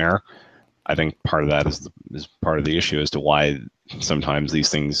nightmare. I think part of that is part of the issue as to why sometimes these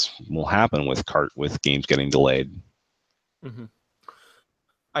things will happen with games getting delayed. Mm-hmm.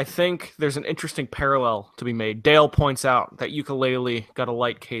 I think there's an interesting parallel to be made. Dale points out that Yooka-Laylee got a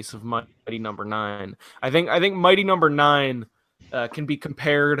light case of Mighty Number 9. I think Mighty Number 9 can be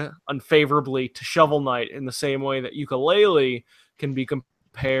compared unfavorably to Shovel Knight in the same way that Yooka-Laylee can be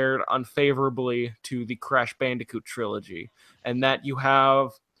compared unfavorably to the Crash Bandicoot trilogy, and that you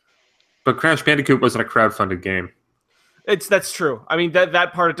have. But Crash Bandicoot wasn't a crowdfunded game. That's true. I mean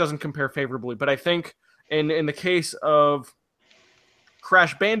that part it doesn't compare favorably, but I think in the case of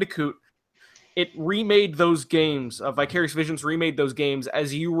Crash Bandicoot, it remade those games. Vicarious Visions remade those games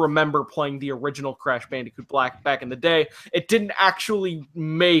as you remember playing the original Crash Bandicoot back in the day. It didn't actually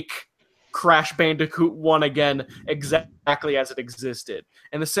make Crash Bandicoot 1 again exactly as it existed.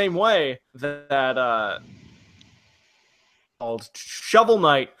 In the same way that called Shovel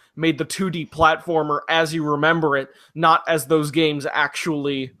Knight made the 2D platformer as you remember it, not as those games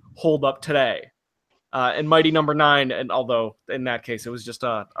actually hold up today. And Mighty Number 9, and although in that case it was just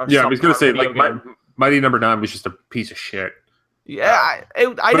a I was going to say, like, Mighty Number 9 was just a piece of shit. Yeah,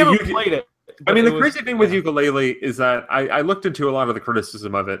 I never played it. I mean, the crazy thing with Yooka-Laylee is that I looked into a lot of the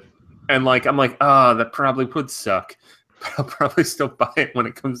criticism of it, and like I'm like, that probably would suck, but I'll probably still buy it when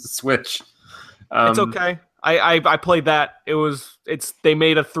it comes to Switch. It's okay. I played that. They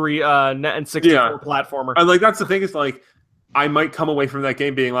made a 3 net and 64 platformer. And like that's the thing is like I might come away from that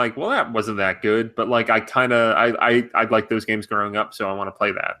game being like, well, that wasn't that good, but like I like those games growing up, so I want to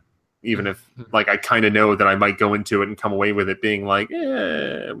play that. Even if like I kind of know that I might go into it and come away with it being like,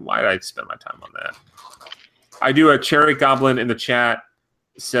 why did I spend my time on that? I do a Cherry Goblin in the chat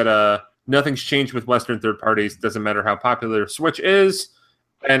said nothing's changed with Western third parties, doesn't matter how popular Switch is.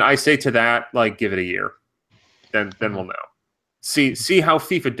 And I say to that, like, give it a year. Then we'll know. See how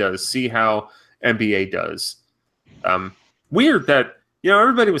FIFA does, see how NBA does. Weird that,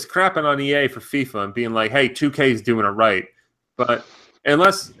 everybody was crapping on EA for FIFA and being like, hey, 2K is doing it right. But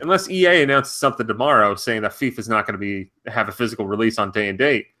unless EA announces something tomorrow saying that FIFA is not going to have a physical release on day and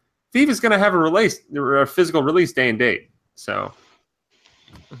date, FIFA is going to have a physical release day and date. So,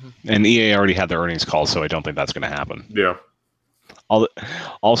 and EA already had their earnings call, so I don't think that's going to happen. Yeah.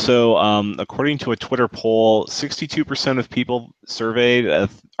 Also, according to a Twitter poll, 62% of people surveyed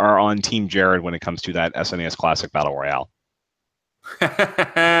are on Team Jared when it comes to that SNES Classic Battle Royale.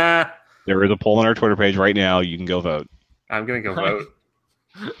 There is a poll on our Twitter page right now. You can go vote. I'm gonna go vote.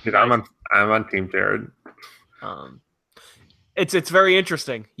 Dude, I'm on Team Jared. It's very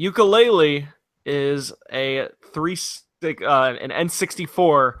interesting. Yooka-Laylee is an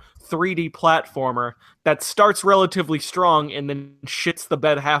N64 3D platformer that starts relatively strong and then shits the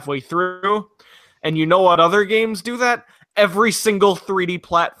bed halfway through. And you know what other games do that? every single 3D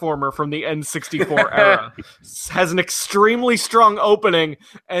platformer from the N64 era has an extremely strong opening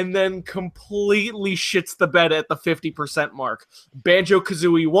and then completely shits the bed at the 50% mark.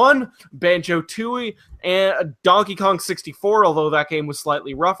 Banjo-Kazooie 1, Banjo-Tooie, and Donkey Kong 64, although that game was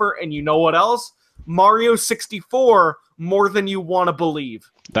slightly rougher. And you know what else? Mario 64, more than you want to believe.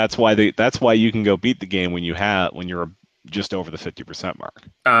 That's why you can go beat the game when you're just over the 50% mark.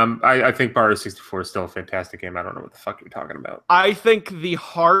 I think Mario 64 is still a fantastic game. I don't know what the fuck you're talking about. I think the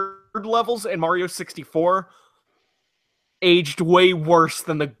hard levels in Mario 64 aged way worse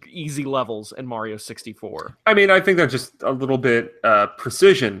than the easy levels in Mario 64. I mean, I think that's just a little bit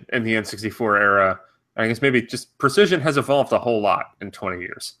precision in the N64 era. I guess maybe just precision has evolved a whole lot in 20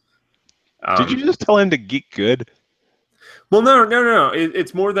 years. Did you just tell him to get good? Well, no.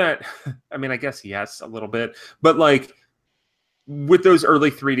 It's more that, I mean, I guess yes, a little bit. But like, with those early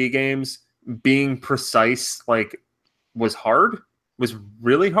 3D games, being precise, like, was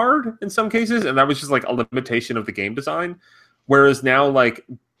really hard in some cases. And that was just like a limitation of the game design. Whereas now, like,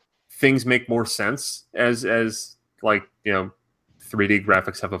 things make more sense as like, 3D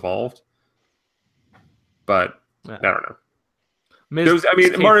graphics have evolved. But yeah. I don't know.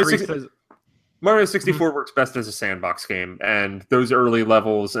 Mario 64 works best as a sandbox game, and those early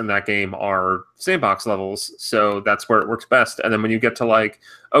levels in that game are sandbox levels, so that's where it works best. And then when you get to, like,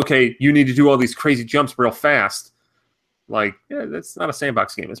 okay, you need to do all these crazy jumps real fast, like, yeah, that's not a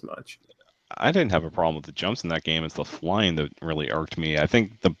sandbox game as much. I didn't have a problem with the jumps in that game. It's the flying that really irked me. I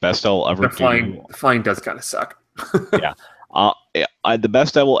think the best I'll ever do... The flying does kind of suck. Yeah. The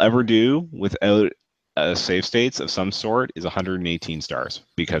best I will ever do without save states of some sort is 118 stars,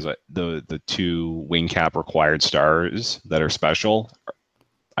 because the 2 wing cap required stars that are special,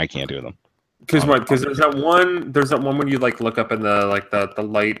 I can't do them. Because what? Because there's that one when you, like, look up in the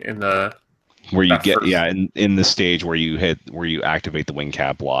light in the where you get in the stage where you activate the wing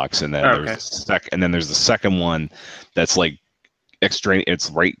cap blocks, and then there's the second one that's like extra. It's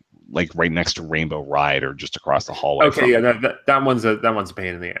right next to Rainbow Ride, or just across the hallway. Okay, that one's a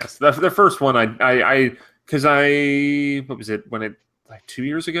pain in the ass. The first one, because what was it, when it, like 2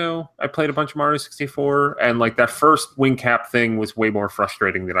 years ago, I played a bunch of Mario 64, and like that first wing cap thing was way more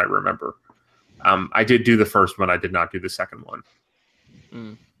frustrating than I remember. I did do the first one. I did not do the second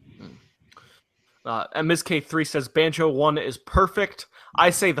one. And Ms. K3 says Banjo 1 is perfect. I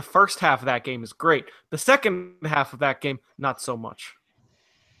say the first half of that game is great. The second half of that game, not so much.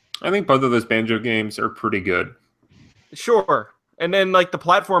 I think both of those Banjo games are pretty good. Sure. And then, like, the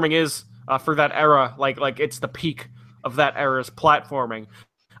platforming is, for that era, like it's the peak of that era's platforming.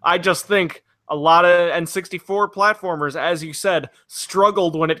 I just think a lot of N64 platformers, as you said,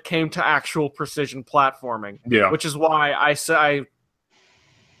 struggled when it came to actual precision platforming. Yeah. Which is why I say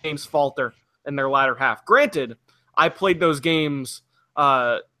games falter in their latter half. Granted, I played those games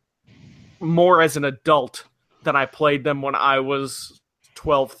more as an adult than I played them when I was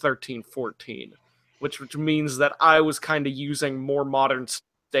 12, 13, 14, which means that I was kind of using more modern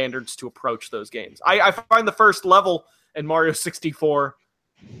standards to approach those games. I find the first level in Mario 64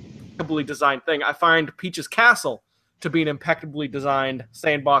 impeccably designed thing. I find Peach's Castle to be an impeccably designed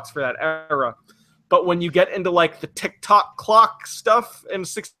sandbox for that era. But when you get into, like, the tick-tock clock stuff in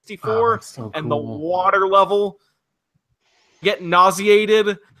 64 and the water level, get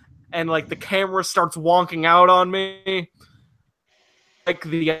nauseated, and, like, the camera starts wonking out on me, like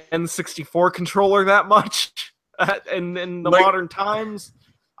the N64 controller that much in the modern times.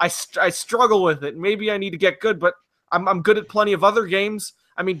 I struggle with it. Maybe I need to get good, but I'm good at plenty of other games.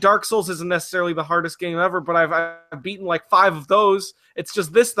 I mean, Dark Souls isn't necessarily the hardest game ever, but I've beaten like 5 of those. It's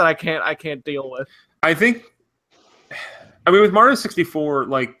just this that I can't deal with. I think, I mean, with Mario 64,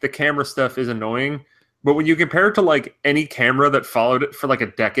 like, the camera stuff is annoying, but when you compare it to, like, any camera that followed it for like a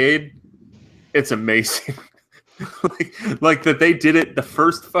decade, it's amazing. like that they did it the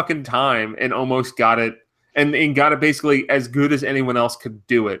first fucking time and almost got it, and got it basically as good as anyone else could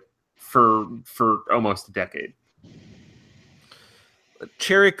do it for almost a decade.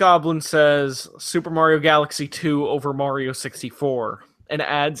 Cherry Goblin says Super Mario Galaxy 2 over Mario 64, and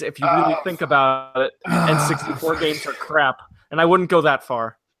adds, if you really think about it, N64 games are crap, and I wouldn't go that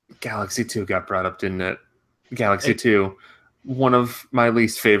far. Galaxy 2 got brought up, didn't it? Galaxy 2, one of my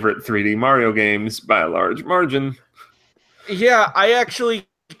least favorite 3D Mario games by a large margin. Yeah, I actually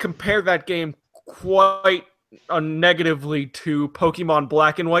compare that game quite negatively to Pokemon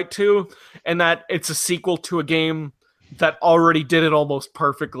Black and White 2, and that it's a sequel to a game that already did it almost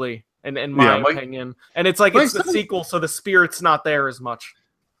perfectly, in my opinion. And it's like it's the sequel, so the spirit's not there as much.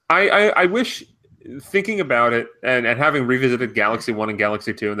 I wish, thinking about it, and having revisited Galaxy 1 and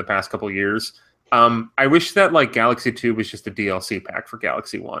Galaxy 2 in the past couple of years, I wish that like Galaxy 2 was just a DLC pack for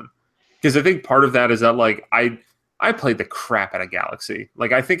Galaxy 1. Because I think part of that is that like I played the crap out of Galaxy.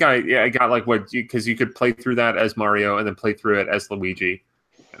 Like I think I got like because you could play through that as Mario and then play through it as Luigi.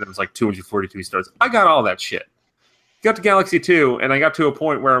 And it was like 242 stars. I got all that shit. Got to Galaxy 2 and I got to a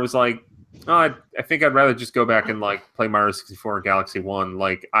point where I was like, oh, I think I'd rather just go back and like play Mario 64 or Galaxy 1.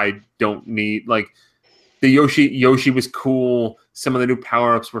 Like I don't need like the Yoshi was cool. Some of the new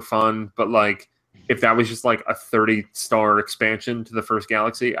power-ups were fun, but like if that was just like a 30-star expansion to the first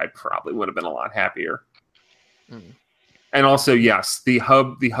Galaxy, I probably would have been a lot happier. And also, yes, the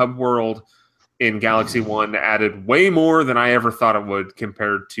hub world in Galaxy 1 added way more than I ever thought it would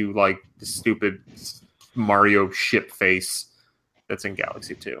compared to like the stupid Mario ship face that's in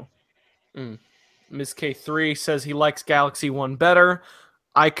Galaxy 2. Ms. K3 says he likes Galaxy 1 better.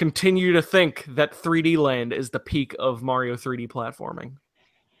 I continue to think that 3D Land is the peak of Mario 3D platforming.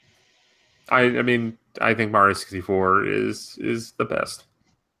 I mean, I think Mario 64 is the best.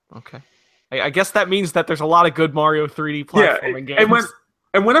 Okay. I guess that means that there's a lot of good Mario 3D platforming games.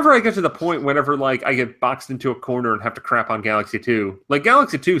 And whenever I get to the point, whenever like I get boxed into a corner and have to crap on Galaxy 2, like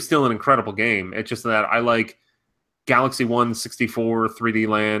Galaxy 2 is still an incredible game. It's just that I like Galaxy 1, 64, 3D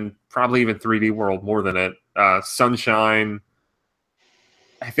Land, probably even 3D World more than it. Sunshine.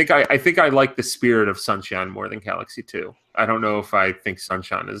 I think I like the spirit of Sunshine more than Galaxy 2. I don't know if I think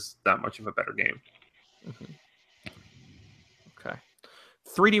Sunshine is that much of a better game. Okay.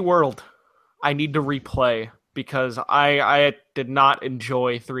 3D World, I need to replay because I did not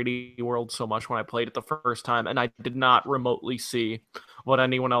enjoy 3D World so much when I played it the first time, and I did not remotely see what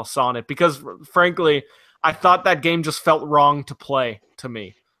anyone else saw in it because, frankly, I thought that game just felt wrong to play to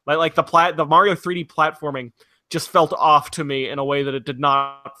me. Like the Mario 3D platforming just felt off to me in a way that it did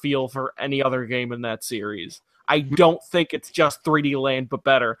not feel for any other game in that series. I don't think it's just 3D Land, but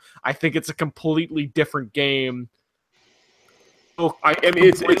better. I think it's a completely different game. I mean,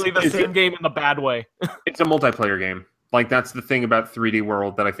 it's the same game in the bad way. It's a multiplayer game. Like that's the thing about 3D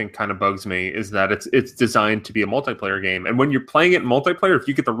World that I think kind of bugs me is that it's designed to be a multiplayer game, and when you're playing it in multiplayer, if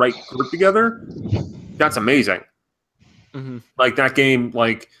you get the right group together, that's amazing. Like that game,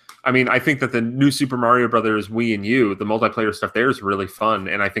 like. I mean, I think that the new Super Mario Brothers Wii and U, the multiplayer stuff there is really fun,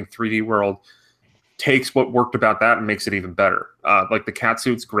 and I think 3D World takes what worked about that and makes it even better. Like the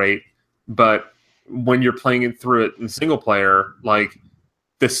catsuit's great, but when you're playing it through it in single player, like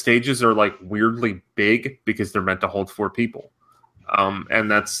the stages are like weirdly big because they're meant to hold 4 people,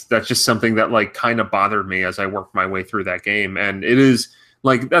 and that's just something that like kind of bothered me as I worked my way through that game. And it is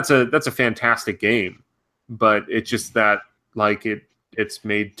like that's a fantastic game, but it's just that like it's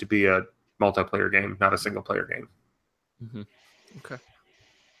made to be a multiplayer game, not a single-player game. Okay.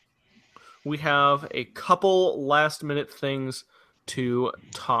 We have a couple last-minute things to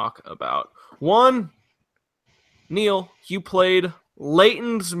talk about. One, Neal, you played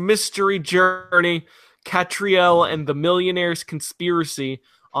Layton's Mystery Journey, Catriel and the Millionaire's Conspiracy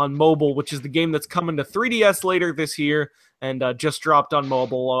on mobile, which is the game that's coming to 3DS later this year and just dropped on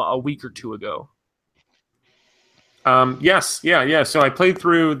mobile a week or two ago. Yes. So I played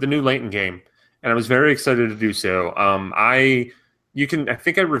through the new Layton game, and I was very excited to do so. I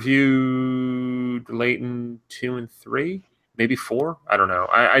think I reviewed Layton 2 and 3, maybe 4. I don't know.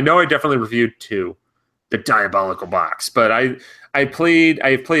 I know I definitely reviewed 2, the Diabolical Box. But I have played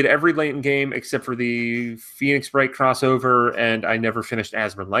every Layton game except for the Phoenix Bright crossover, and I never finished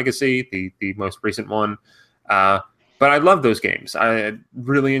Asmon Legacy, the most recent one. But I love those games. I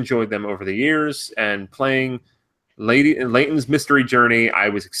really enjoyed them over the years, and playing Layton's Mystery Journey, I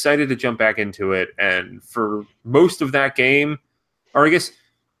was excited to jump back into it, and for most of that game, or I guess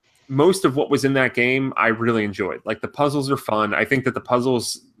most of what was in that game, I really enjoyed. Like the puzzles are fun. I think that the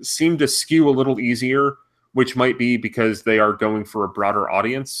puzzles seem to skew a little easier, which might be because they are going for a broader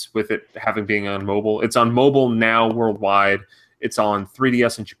audience with it having being on mobile. It's on mobile now worldwide. It's on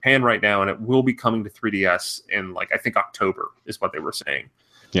 3DS in Japan right now, and it will be coming to 3DS in like I think October is what they were saying.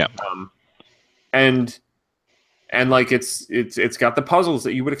 Yeah. And like it's got the puzzles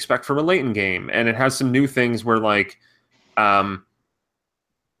that you would expect from a Layton game, and it has some new things where like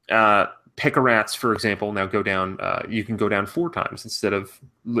Pick-a-Rats, for example, now go down. You can go down 4 times instead of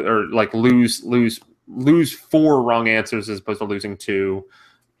or like lose 4 wrong answers as opposed to losing 2.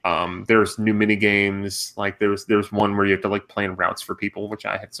 There's new mini games, like there's one where you have to like plan routes for people, which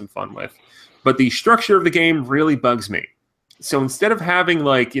I had some fun with. But the structure of the game really bugs me. So instead of having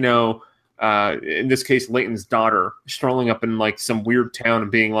like in this case, Layton's daughter strolling up in like some weird town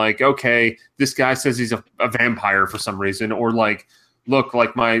and being like, okay, this guy says he's a vampire for some reason, or like, look,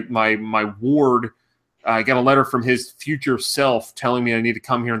 like my ward, I got a letter from his future self telling me I need to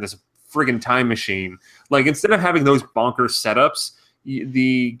come here in this friggin' time machine. Like, instead of having those bonkers setups,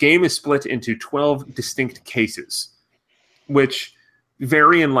 the game is split into 12 distinct cases, which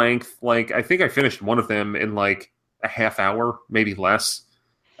vary in length. Like, I think I finished one of them in like a half hour, maybe less.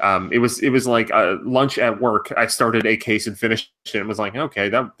 It was like lunch at work. I started a case and finished it. And was like, okay,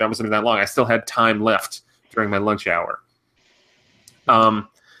 that wasn't that long. I still had time left during my lunch hour.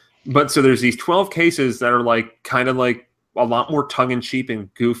 But so there's these 12 cases that are like kind of like a lot more tongue in cheek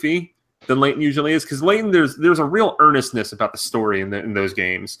and goofy than Layton usually is, because Layton there's a real earnestness about the story in those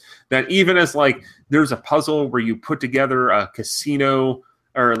games, that even as like there's a puzzle where you put together a casino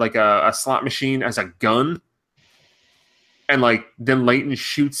or like a slot machine as a gun, and like then Layton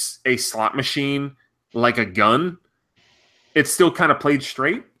shoots a slot machine like a gun, it's still kind of played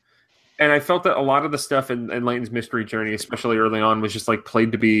straight. And I felt that a lot of the stuff in Layton's Mystery Journey, especially early on, was just like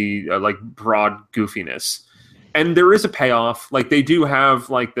played to be like broad goofiness. And there is a payoff. Like, they do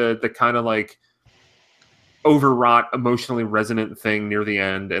have like the kind of like overwrought, emotionally resonant thing near the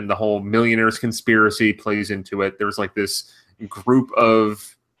end, and the whole millionaires conspiracy plays into it. There's like this group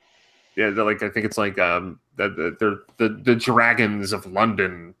of, like, I think it's like they're the dragons of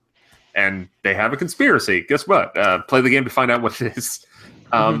London, and they have a conspiracy. Guess what? Play the game to find out what it is.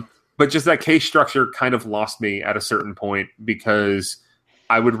 But just that case structure kind of lost me at a certain point, because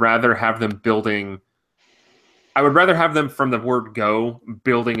I would rather have them from the word go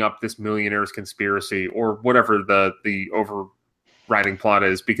building up this millionaire's conspiracy or whatever the overriding plot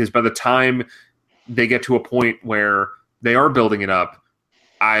is, because by the time they get to a point where they are building it up,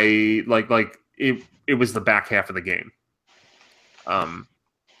 I like it was the back half of the game.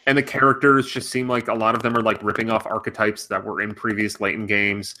 And the characters just seem like a lot of them are like ripping off archetypes that were in previous Layton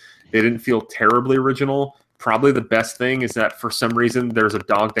games. They didn't feel terribly original. Probably the best thing is that for some reason there's a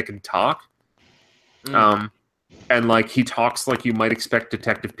dog that can talk. And like he talks like you might expect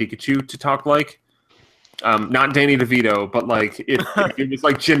Detective Pikachu to talk like. Not Danny DeVito, but like it was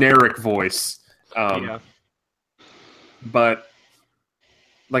like generic voice. Yeah. But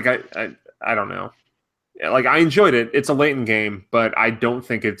like I don't know. Like, I enjoyed it. It's a Layton game, but I don't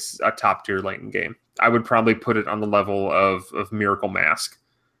think it's a top tier Layton game. I would probably put it on the level of Miracle Mask,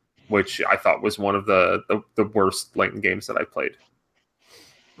 which I thought was one of the worst Layton games that I played.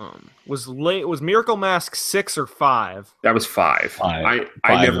 Was Miracle Mask 6 or 5? That was 5. I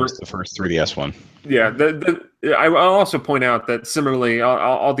never was the first 3DS one. Yeah, I'll also point out that similarly,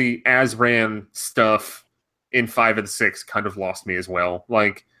 all the as-ran stuff in 5 and 6 kind of lost me as well.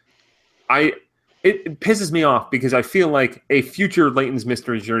 Like, it pisses me off because I feel like a future Layton's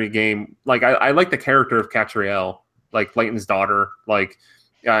Mystery Journey game, like I like the character of Catriel, like Layton's daughter, like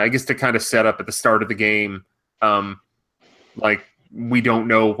I guess to kind of set up at the start of the game, like we don't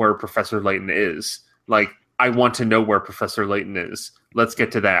know where Professor Layton is. Like, I want to know where Professor Layton is. Let's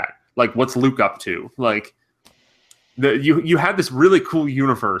get to that. Like, what's Luke up to? Like, you had this really cool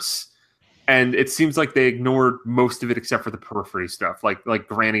universe, and it seems like they ignored most of it except for the periphery stuff. Like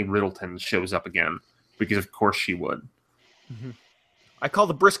Granny Riddleton shows up again, because of course she would. I call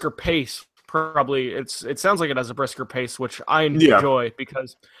the brisker pace probably. It sounds like it has a brisker pace, which I enjoy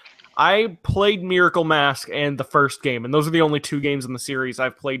because I played Miracle Mask and the first game, and those are the only 2 games in the series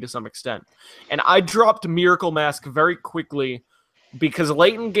I've played to some extent. And I dropped Miracle Mask very quickly because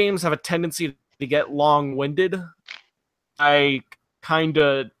Layton games have a tendency to get long-winded.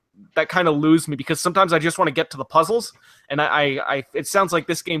 That kind of lose me because sometimes I just want to get to the puzzles, and I it sounds like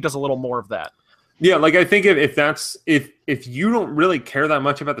this game does a little more of that. Yeah, like I think if you don't really care that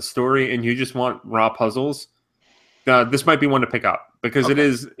much about the story and you just want raw puzzles, this might be one to pick up, because it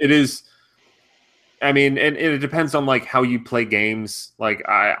is. I mean, and it depends on like how you play games. Like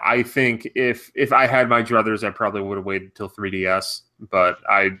I think if I had my druthers, I probably would have waited till 3DS, but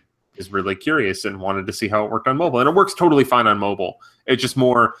I was really curious and wanted to see how it worked on mobile, and it works totally fine on mobile. It's just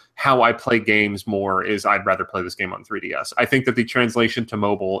more how I play games more is I'd rather play this game on 3DS. I think that the translation to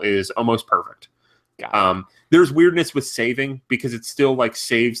mobile is almost perfect. There's weirdness with saving because it still like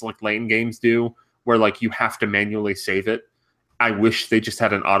saves like Layton games do, where like you have to manually save it. I wish they just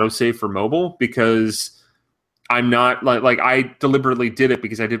had an autosave for mobile, because I'm not like I deliberately did it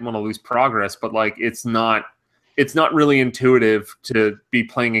because I didn't want to lose progress, but like it's not really intuitive to be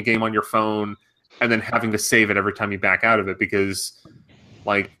playing a game on your phone and then having to save it every time you back out of it, because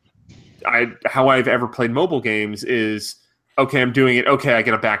like how I've ever played mobile games is, okay, I'm doing it. Okay, I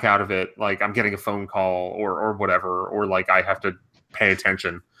got to back out of it. Like I'm getting a phone call or whatever, or like I have to pay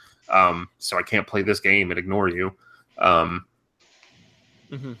attention. So I can't play this game and ignore you. But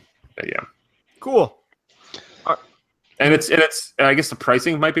yeah, cool. And it's I guess the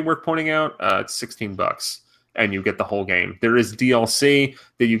pricing might be worth pointing out. It's $16. and you get the whole game. There is DLC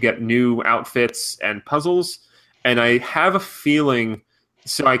that you get new outfits and puzzles, and I have a feeling.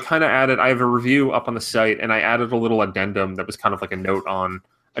 So I kind of added. I have a review up on the site, and I added a little addendum that was kind of like a note on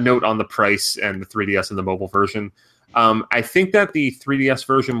the price and the 3DS and the mobile version. I think that the 3DS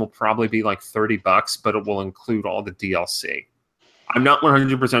version will probably be like $30, but it will include all the DLC. I'm not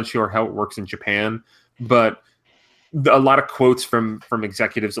 100% sure how it works in Japan, but a lot of quotes from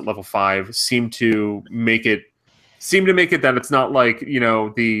executives at Level 5 seem to make it that it's not like,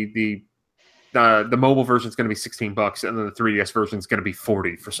 the mobile version is going to be $16 and then the 3DS version is going to be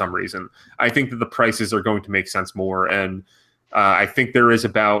 $40 for some reason. I think that the prices are going to make sense more, and I think there is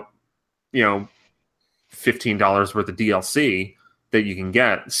about $15 worth of DLC that you can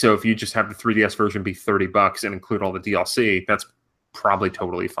get. So if you just have the 3DS version be $30 and include all the DLC, that's probably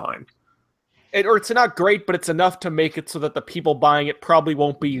totally fine. Or it's not great, but it's enough to make it so that the people buying it probably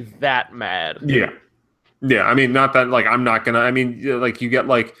won't be that mad. Yeah. I mean, not that I'm not gonna. I mean, you get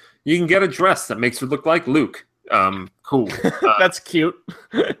you can get a dress that makes you look like Luke. Cool. That's cute.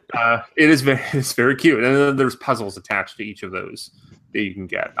 It's very cute, and then there's puzzles attached to each of those that you can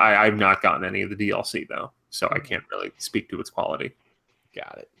get. I've not gotten any of the DLC though, so I can't really speak to its quality.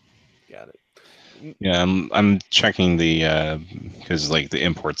 Got it. Yeah, I'm checking because the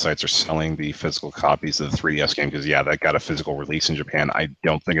import sites are selling the physical copies of the 3DS game because that got a physical release in Japan. I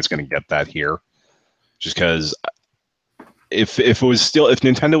don't think it's going to get that here, just because if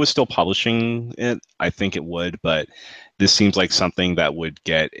Nintendo was still publishing it, I think it would. But this seems like something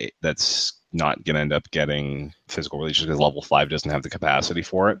that's not going to end up getting physical release because Level 5 doesn't have the capacity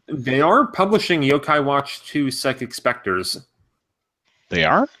for it. They are publishing Yokai Watch 2 Psychic Spectres. They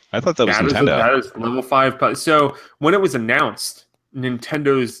are? I thought that was Nintendo. That is Level 5. So when it was announced,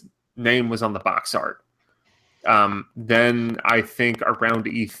 Nintendo's name was on the box art. Then I think around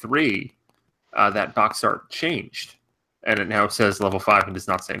E3, that box art changed, and it now says Level 5 and does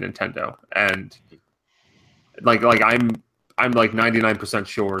not say Nintendo. And I'm 99%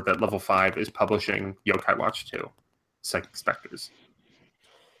 sure that Level 5 is publishing Yokai Watch 2 Psychic Spectres.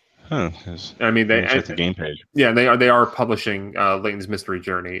 Huh. I mean, they at the game page. Yeah, they are publishing Layton's Mystery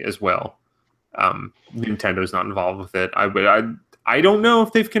Journey as well. Nintendo's not involved with it. I don't know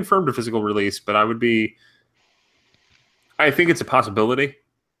if they've confirmed a physical release, but I think it's a possibility.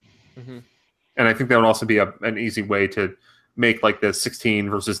 Mm-hmm. And I think that would also be an easy way to make the $16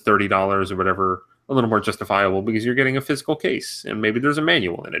 versus $30 or whatever a little more justifiable, because you're getting a physical case and maybe there's a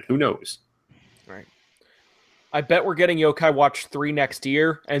manual in it. Who knows? Right. I bet we're getting Yokai Watch 3 next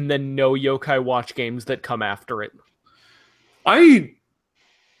year, and then no Yokai Watch games that come after it. I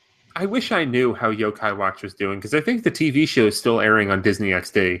wish I knew how Yokai Watch was doing, because I think the TV show is still airing on Disney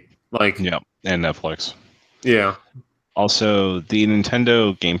XD. And Netflix. Yeah. Also, the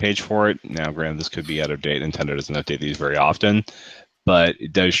Nintendo game page for it, now granted this could be out of date, Nintendo doesn't update these very often, but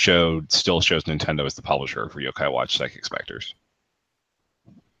it still shows Nintendo as the publisher for Yokai Watch Psychic Spectres.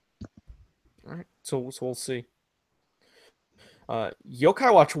 All right, so we'll see.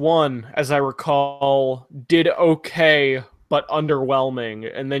 Yokai Watch 1, as I recall, did okay, but underwhelming.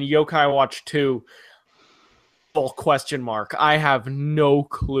 And then Yokai Watch 2, full question mark. I have no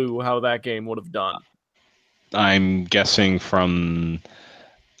clue how that game would have done. I'm guessing I'm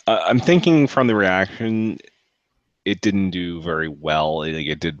thinking from the reaction, it didn't do very well.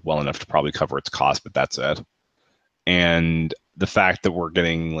 It did well enough to probably cover its cost, but that's it. And the fact that we're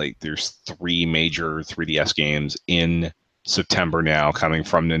getting there's 3 major 3DS games in September now coming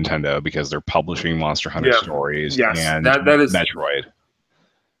from Nintendo because they're publishing Monster Hunter Stories and that is Metroid.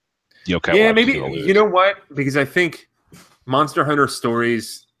 Yokai Watch maybe you know what? Because I think Monster Hunter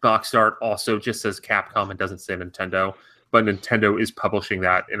Stories box art also just says Capcom and doesn't say Nintendo, but Nintendo is publishing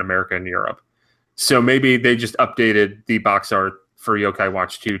that in America and Europe. So maybe they just updated the box art for Yokai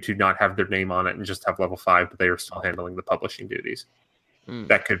Watch 2 to not have their name on it and just have Level 5, but they are still handling the publishing duties.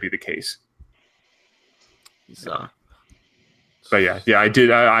 That could be the case. But I did.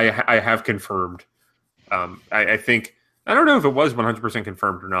 I have confirmed. I think, I don't know if it was 100%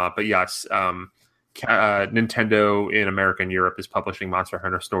 confirmed or not, but yes, Nintendo in America and Europe is publishing Monster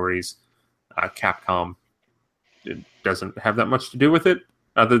Hunter Stories. Capcom doesn't have that much to do with it,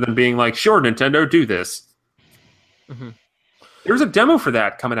 other than being sure, Nintendo, do this. Mm-hmm. There's a demo for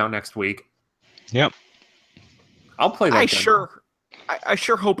that coming out next week. Yep. I'll play that. I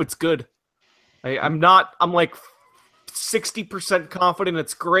sure hope it's good. I'm 60% confident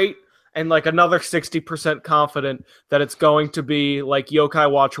it's great, and another 60% confident that it's going to be like Yokai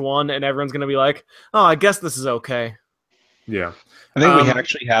Watch 1, and everyone's going to be like, oh, I guess this is okay. Yeah. I think we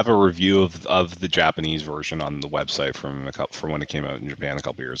actually have a review of the Japanese version on the website from when it came out in Japan a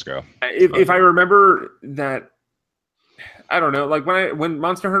couple years ago. If I remember that, I don't know. Like when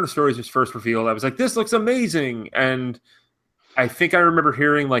Monster Hunter Stories was first revealed, I was like, "This looks amazing," and I think I remember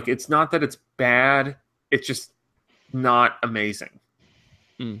hearing like, "It's not that it's bad; it's just not amazing."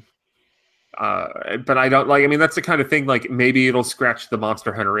 Mm. But I don't like. I mean, that's the kind of thing. Like maybe it'll scratch the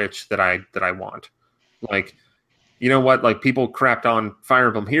Monster Hunter itch that I want. Like, you know what? Like people crapped on Fire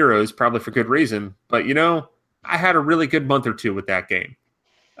Emblem Heroes probably for good reason, but I had a really good month or two with that game.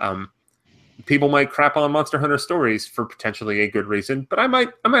 People might crap on Monster Hunter Stories for potentially a good reason, but I might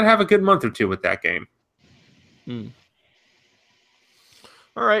have a good month or two with that game.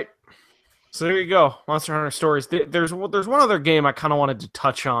 All right. So there you go, Monster Hunter Stories. There's one other game I kind of wanted to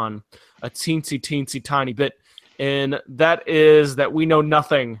touch on a teensy tiny bit, and that is that we know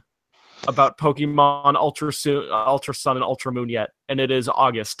nothing about Pokemon Ultra Sun and Ultra Moon yet, and it is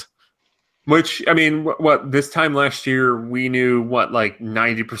August. Which, I mean, what this time last year we knew like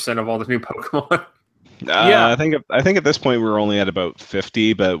 90% of all the new Pokemon. Yeah, I think at this point we were only at about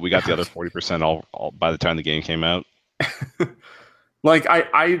 50, but we got the other 40% all by the time the game came out. Like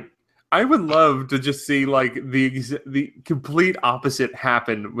I would love to just see like the complete opposite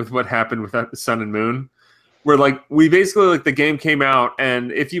happen with what happened with Sun and Moon, where like we basically like the game came out,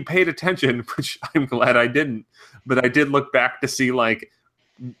 and if you paid attention, which I'm glad I didn't, but I did look back to see like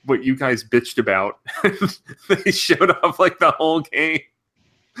what you guys bitched about. They showed off like the whole game.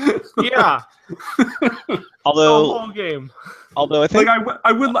 Yeah. Although the whole game. Although I think like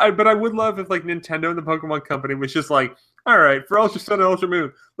I would love if like Nintendo and the Pokemon Company was just like, all right, for Ultra Sun and Ultra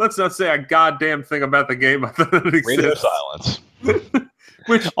Moon, let's not say a goddamn thing about the game. Radio silence.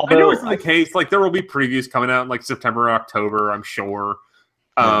 Which I know isn't the case. Like there will be previews coming out in like September or October, I'm sure.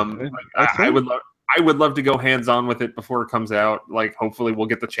 I would love to go hands on with it before it comes out. Like hopefully we'll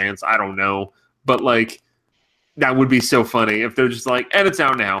get the chance. I don't know, but like that would be so funny if they're just like, and it's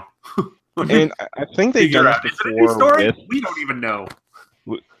out now. And I think they've done this before. We don't even know.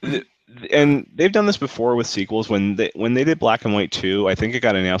 And they've done this before with sequels. When they did Black and White 2, I think it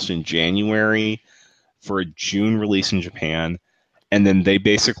got announced in January for a June release in Japan, and then they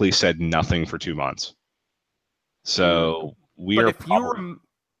basically said nothing for 2 months. So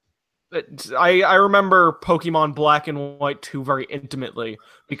I remember Pokemon Black and White 2 very intimately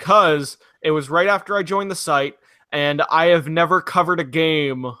because it was right after I joined the site, and I have never covered a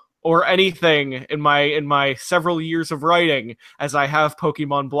game or anything in my several years of writing as I have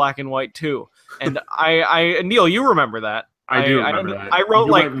Pokemon Black and White 2. And Neal, you remember that. I do remember that. I wrote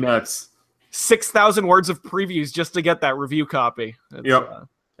like nuts. 6,000 words of previews just to get that review copy. Yep.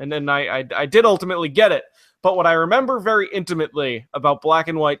 And then I did ultimately get it. But what I remember very intimately about Black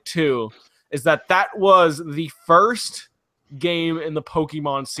and White 2 is that was the first game in the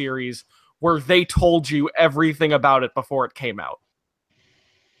Pokemon series where they told you everything about it before it came out.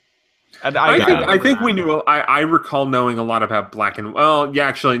 And I think we knew. I recall knowing a lot about Black and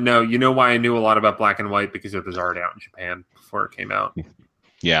actually no. You know why I knew a lot about Black and White? Because it was already out in Japan before it came out.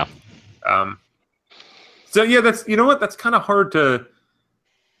 Yeah. So yeah, that's kind of hard to.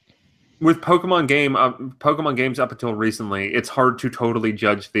 With Pokemon games up until recently, it's hard to totally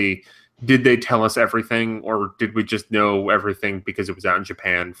judge did they tell us everything or did we just know everything because it was out in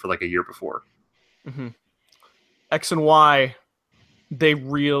Japan for like a year before? Mm-hmm. X and Y, they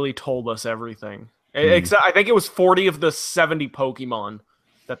really told us everything. Except, I think it was 40 of the 70 Pokemon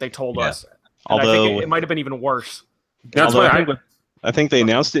that they told us. And I think it might have been even worse. That's why I think they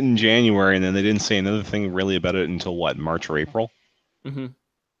announced it in January and then they didn't say another thing really about it until March or April? Mm-hmm.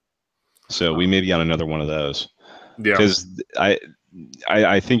 So we may be on another one of those. Yeah. Because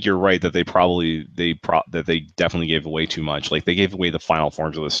I think you're right that they definitely gave away too much. Like they gave away the final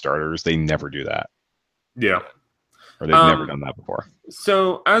forms of the starters. They never do that. Yeah. Or they've never done that before.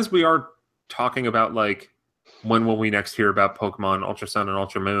 So as we are talking about like when will we next hear about Pokemon Ultra Sun and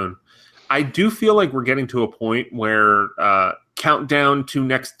Ultra Moon, I do feel like we're getting to a point where countdown to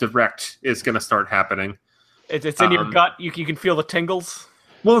next direct is going to start happening. It's in your gut. You can feel the tingles.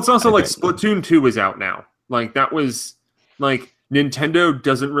 Well, it's also like Splatoon 2 is out now. Like that was like Nintendo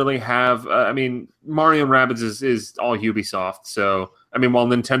doesn't really have. I mean, Mario and Rabbids is all Ubisoft. So I mean, while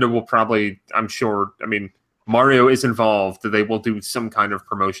Nintendo will probably, I'm sure. I mean, Mario is involved. They will do some kind of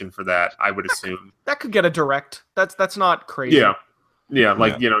promotion for that. I would assume that could get a direct. That's not crazy. Yeah.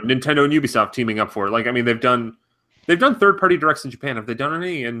 Like Nintendo and Ubisoft teaming up for it. Like I mean, they've done third-party directs in Japan. Have they done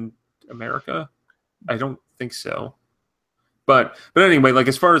any in America? I don't think so. But anyway, like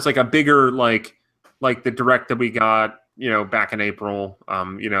as far as like a bigger like the direct that we got, back in April,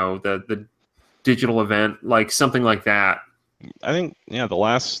 the digital event, like something like that, I think the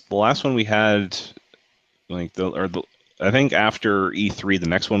last one we had, I think after E3, the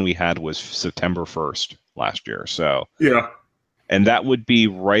next one we had was September 1st last year. So Yeah. and that would be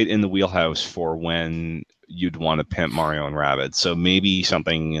right in the wheelhouse for when you'd want to pimp Mario and Rabbids. So maybe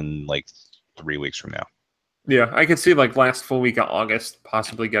something in like 3 weeks from now. Yeah, I could see like last full week of August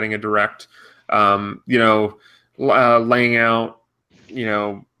possibly getting a direct. Laying out,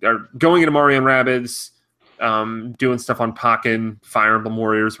 or going into Mario and Rabbids, doing stuff on Pokken, Fire Emblem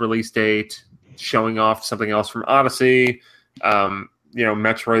Warriors release date, showing off something else from Odyssey.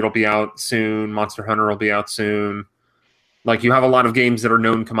 Metroid will be out soon. Monster Hunter will be out soon. Like, you have a lot of games that are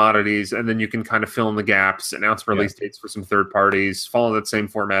known commodities, and then you can kind of fill in the gaps, announce release dates for some third parties, follow that same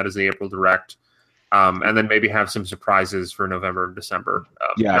format as the April Direct, and then maybe have some surprises for November and December.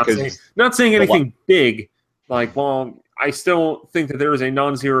 Not saying anything big. Like, well, I still think that there is a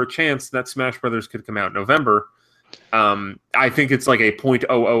non-zero chance that Smash Brothers could come out in November. I think it's like a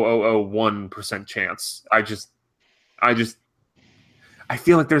 0.00001% chance. I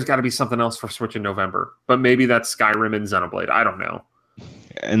feel like there's got to be something else for Switch in November, but maybe that's Skyrim and Xenoblade. I don't know.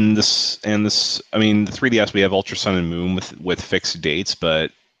 And this, I mean, the 3DS, we have Ultra Sun and Moon with fixed dates,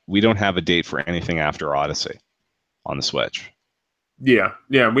 but we don't have a date for anything after Odyssey on the Switch. Yeah.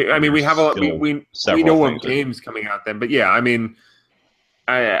 We have we know what games coming out then, but yeah, I mean,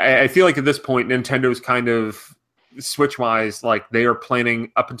 I feel like at this point, Nintendo's kind of Switch-wise, like they are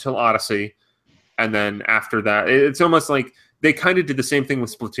planning up until Odyssey, and then after that, it's almost like they kind of did the same thing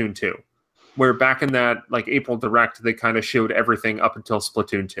with Splatoon 2, where back in that like April Direct, they kind of showed everything up until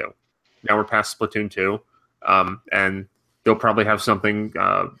Splatoon 2. Now we're past Splatoon 2, and they'll probably have something,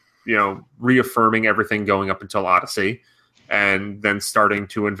 reaffirming everything going up until Odyssey, and then starting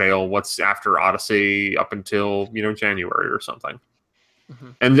to unveil what's after Odyssey up until, January or something.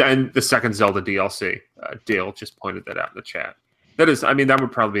 Mm-hmm. And the second Zelda DLC. Dale just pointed that out in the chat. That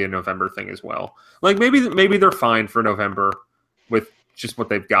would probably be a November thing as well. Like, maybe they're fine for November with just what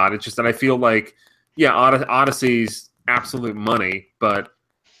they've got. It's just that I feel like, Odyssey's absolute money, but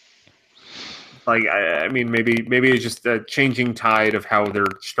like, maybe it's just a changing tide of how they're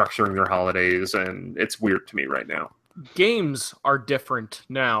structuring their holidays, and it's weird to me right now. Games are different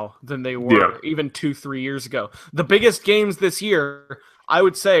now than they were even 2-3 years ago. The biggest games this year, I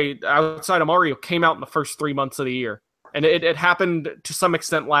would say, outside of Mario, came out in the first 3 months of the year. And it happened to some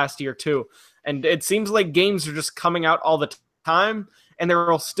extent last year, too. And it seems like games are just coming out all the time. And there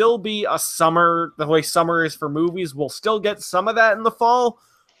will still be a summer, the way summer is for movies. We'll still get some of that in the fall.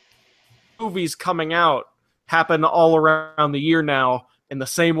 Movies coming out happen all around the year now in the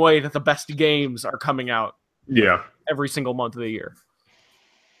same way that the best games are coming out. Yeah. Every single month of the year.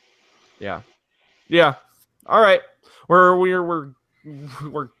 Yeah. All right. We're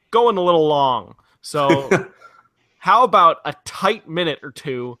going a little long. So how about a tight minute or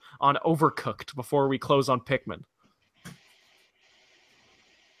two on Overcooked before we close on Pikmin?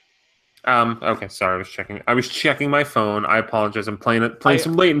 Okay, sorry, I was checking my phone. I apologize. I'm playing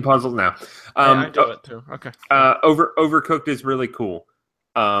some latent puzzles now. I do it too. Okay. Overcooked is really cool.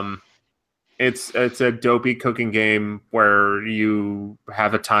 It's a dopey cooking game where you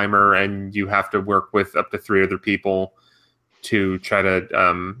have a timer and you have to work with up to 3 other people to try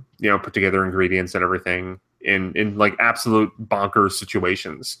to put together ingredients and everything in like absolute bonkers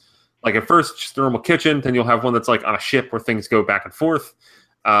situations. Like, at first, just a normal kitchen, then you'll have one that's like on a ship where things go back and forth.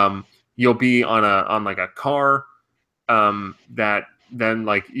 You'll be on like a car that then,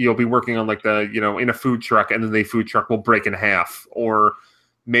 like, you'll be working on like the in a food truck, and then the food truck will break in half. Or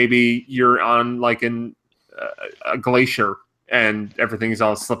maybe you're on like in a glacier and everything's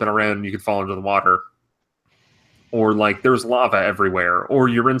all slipping around and you could fall into the water. Or like there's lava everywhere. Or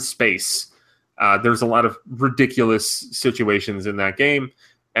you're in space. There's a lot of ridiculous situations in that game,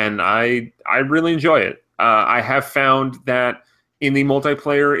 and I really enjoy it. I have found that in the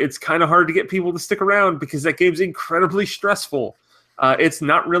multiplayer, it's kind of hard to get people to stick around because that game's incredibly stressful. It's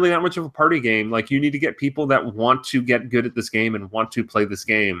not really that much of a party game. Like, you need to get people that want to get good at this game and want to play this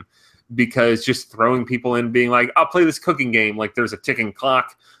game, because just throwing people in being like, I'll play this cooking game, like there's a ticking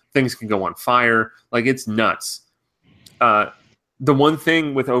clock, things can go on fire, like it's nuts. The one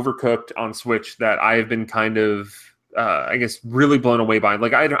thing with Overcooked on Switch that I have been kind of, I guess, really blown away by,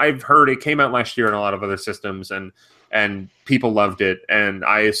 like I've heard it came out last year on a lot of other systems, and people loved it, and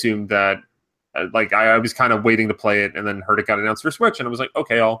I assumed that, like, I was kind of waiting to play it, and then heard it got announced for Switch, and I was like,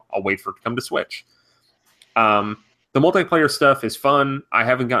 okay, I'll wait for it to come to Switch. The multiplayer stuff is fun. I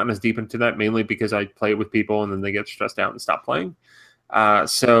haven't gotten as deep into that, mainly because I play it with people, and then they get stressed out and stop playing.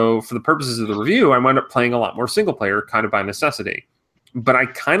 So for the purposes of the review, I wound up playing a lot more single player, kind of by necessity. But I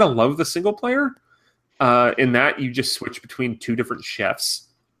kind of love the single player. In that, you just switch between two different chefs,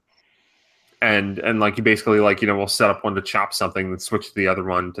 and like you basically like we'll set up one to chop something, then switch to the other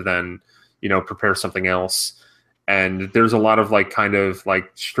one to then prepare something else. And there's a lot of like kind of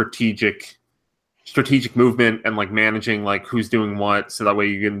like strategic movement and like managing like who's doing what, so that way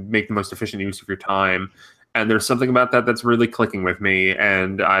you can make the most efficient use of your time. And there's something about that that's really clicking with me.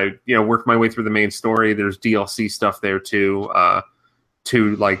 And I worked my way through the main story. There's DLC stuff there too,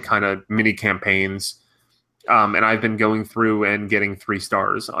 to like kind of mini campaigns. And I've been going through and getting 3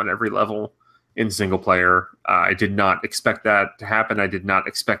 stars on every level in single player. I did not expect that to happen. I did not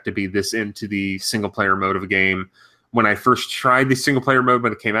expect to be this into the single player mode of a game. When I first tried the single player mode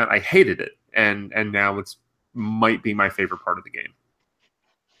when it came out, I hated it. And now it's might be my favorite part of the game.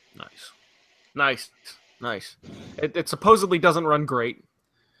 Nice. It supposedly doesn't run great.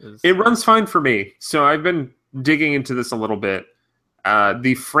 It runs fine for me. So I've been digging into this a little bit.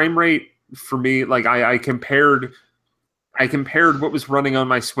 The frame rate for me, like I compared what was running on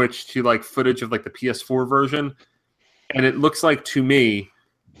my Switch to like footage of like the PS4 version, and it looks like to me,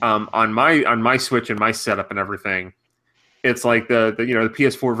 on my Switch and my setup and everything, it's like the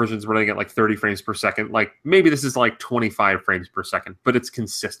PS4 version is running at like 30 frames per second. Like maybe this is like 25 frames per second, but it's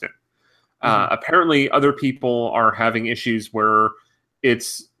consistent. Apparently, other people are having issues where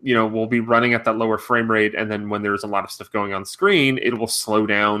it's will be running at that lower frame rate, and then when there's a lot of stuff going on screen, it will slow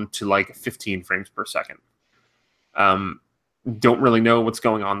down to like 15 frames per second. Don't really know what's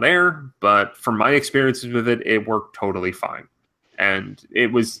going on there, but from my experiences with it, it worked totally fine. And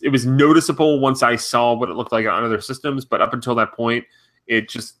it was noticeable once I saw what it looked like on other systems, but up until that point, it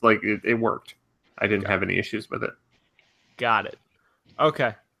just like it worked. I didn't have any issues with it. Got it.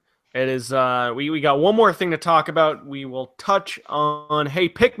 Okay. It is we got one more thing to talk about. We will touch on Hey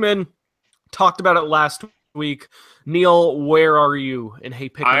Pikmin. Talked about it last week. Neal, where are you in Hey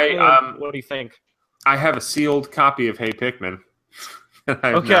Pikmin? What do you think? I have a sealed copy of Hey Pikmin that I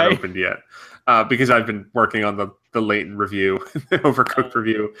have not opened yet. Because I've been working on the latent review, overcooked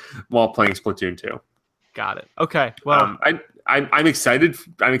review, while playing Splatoon 2. Got it. Okay. Well, I'm excited.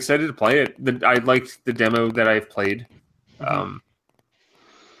 I'm excited to play it. I liked the demo that I've played.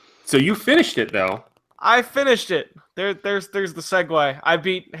 So you finished it though. I finished it. There's the segue. I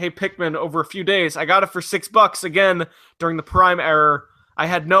beat Hey Pikmin over a few days. I got it for $6 again during the Prime era. I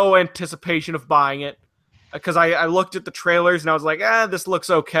had no anticipation of buying it because I looked at the trailers and I was like, this looks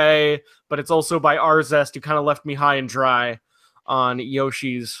okay, but it's also by Arzest, who kind of left me high and dry on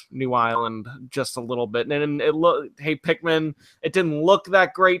Yoshi's New Island just a little bit. And Hey Pikmin, it didn't look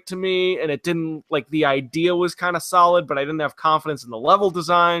that great to me, and it didn't, like, the idea was kind of solid, but I didn't have confidence in the level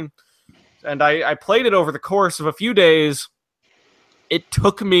design. And I played it over the course of a few days. It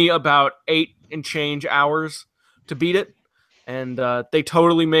took me about 8 and change hours to beat it, and they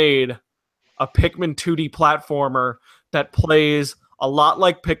totally made a Pikmin 2D platformer that plays a lot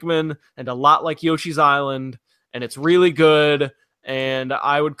like Pikmin and a lot like Yoshi's Island, and it's really good, and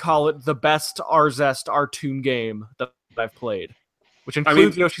I would call it the best Arzest Artoon game that I've played, which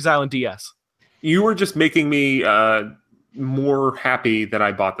includes Yoshi's Island DS. You were just making me more happy that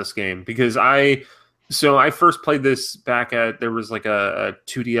I bought this game, because I first played this back at, there was like a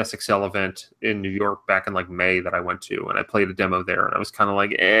 2DS XL event in New York back in like May that I went to, and I played a demo there, and I was kind of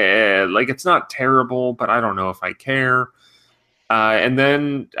like, like it's not terrible, but I don't know if I care. And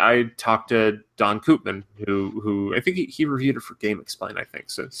then I talked to Don Koopman, who I think he reviewed it for Game Explain, I think.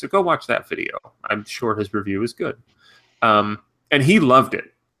 So go watch that video. I'm sure his review is good. And he loved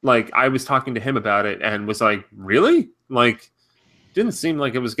it. Like, I was talking to him about it and was like, really? Like, didn't seem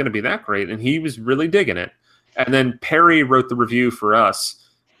like it was going to be that great. And he was really digging it. And then Perry wrote the review for us,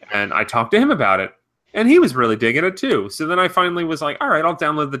 and I talked to him about it, and he was really digging it too. So then I finally was like, all right, I'll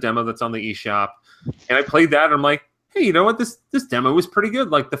download the demo that's on the eShop. And I played that, and I'm like, hey, you know what? This demo was pretty good.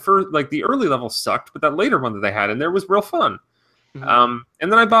 Like the early levels sucked, but that later one that they had in there was real fun. And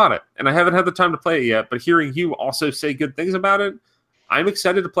then I bought it, and I haven't had the time to play it yet. But hearing you also say good things about it, I'm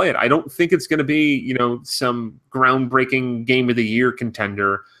excited to play it. I don't think it's going to be, some groundbreaking game of the year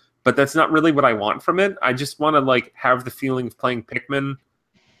contender, but that's not really what I want from it. I just want to like have the feeling of playing Pikmin,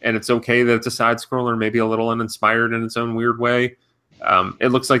 and it's okay that it's a side scroller, maybe a little uninspired in its own weird way.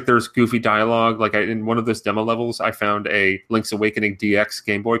 It looks like there's goofy dialogue. Like in one of those demo levels, I found a Link's Awakening DX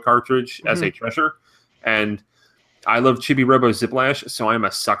Game Boy cartridge as a treasure. And I love Chibi Robo Ziplash, so I'm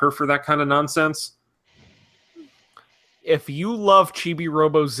a sucker for that kind of nonsense. If you love Chibi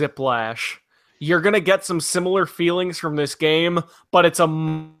Robo Ziplash, you're going to get some similar feelings from this game, but it's a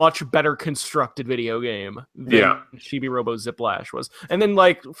much better constructed video game than Chibi Robo Ziplash was. And then,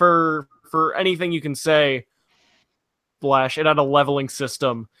 like, for anything you can say, Flash, it had a leveling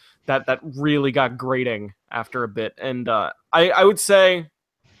system that really got grating after a bit. And I would say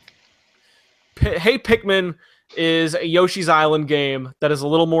Hey Pikmin is a Yoshi's Island game that is a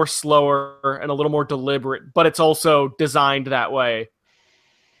little more slower and a little more deliberate, but it's also designed that way.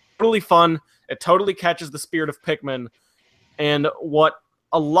 Totally fun. It totally catches the spirit of Pikmin. And what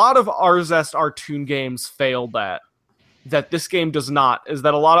a lot of Arzest Artoon games failed at, that this game does not, is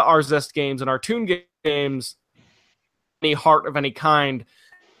that a lot of Arzest games and Artoon games any heart of any kind,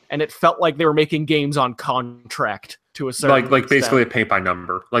 and it felt like they were making games on contract to a certain like basically a paint by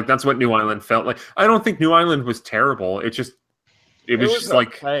number. Like that's what New Island felt like. I don't think New Island was terrible. It was just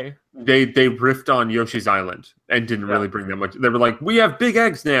okay. They riffed on Yoshi's Island and didn't really bring that much. They were like, we have big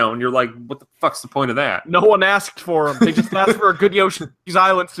eggs now, and you're like, what the fuck's the point of that? No one asked for them. They just asked for a good Yoshi's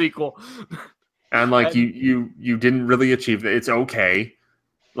Island sequel. And like you didn't really achieve that. It's okay.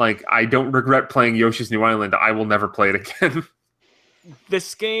 Like, I don't regret playing Yoshi's New Island. I will never play it again.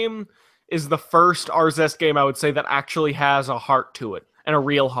 This game is the first Arzest game I would say that actually has a heart to it, and a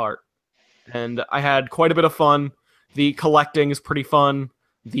real heart. And I had quite a bit of fun. The collecting is pretty fun.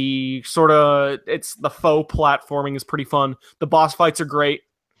 The the faux platforming is pretty fun. The boss fights are great.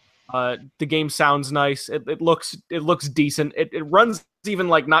 The game sounds nice. It looks decent. It runs even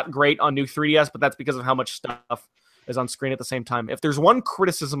like not great on new 3DS, but that's because of how much stuff is on screen at the same time. If there's one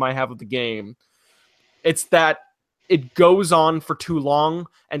criticism I have of the game, it's that it goes on for too long,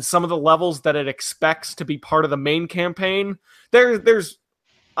 and some of the levels that it expects to be part of the main campaign, there's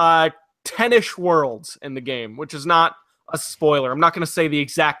 10-ish worlds in the game, which is not a spoiler. I'm not going to say the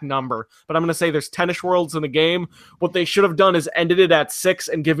exact number, but I'm going to say there's 10-ish worlds in the game. What they should have done is ended it at 6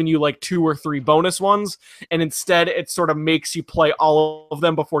 and given you like 2 or 3 bonus ones, and instead it sort of makes you play all of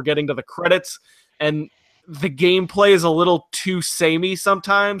them before getting to the credits, and the gameplay is a little too samey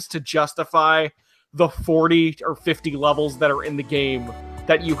sometimes to justify the 40 or 50 levels that are in the game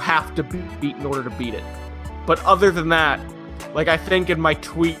that you have to beat in order to beat it. But other than that, like I think in my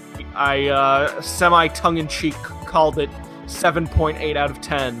tweet, I semi-tongue-in-cheek called it 7.8 out of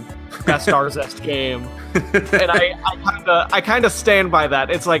 10 best Arzest game. And I kind of stand by that.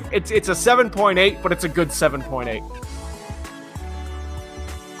 It's like it's a 7.8, but it's a good 7.8.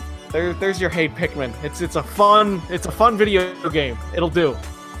 There's your Hey Pikmin. It's a fun video game. It'll do.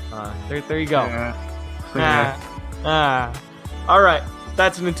 There you go. Yeah. All right,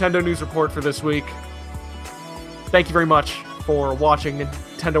 that's a Nintendo News Report for this week. Thank you very much for watching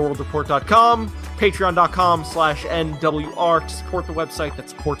NintendoWorldReport.com, Patreon.com/NWR to support the website that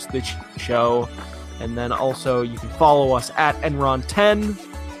supports this show, and then also you can follow us at Enron10,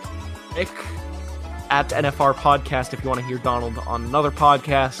 Nick at NFR Podcast if you want to hear Donald on another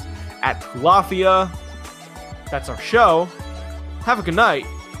podcast, at Kulafia. That's our show. Have a good night.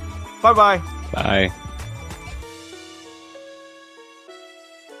 Bye-bye. Bye.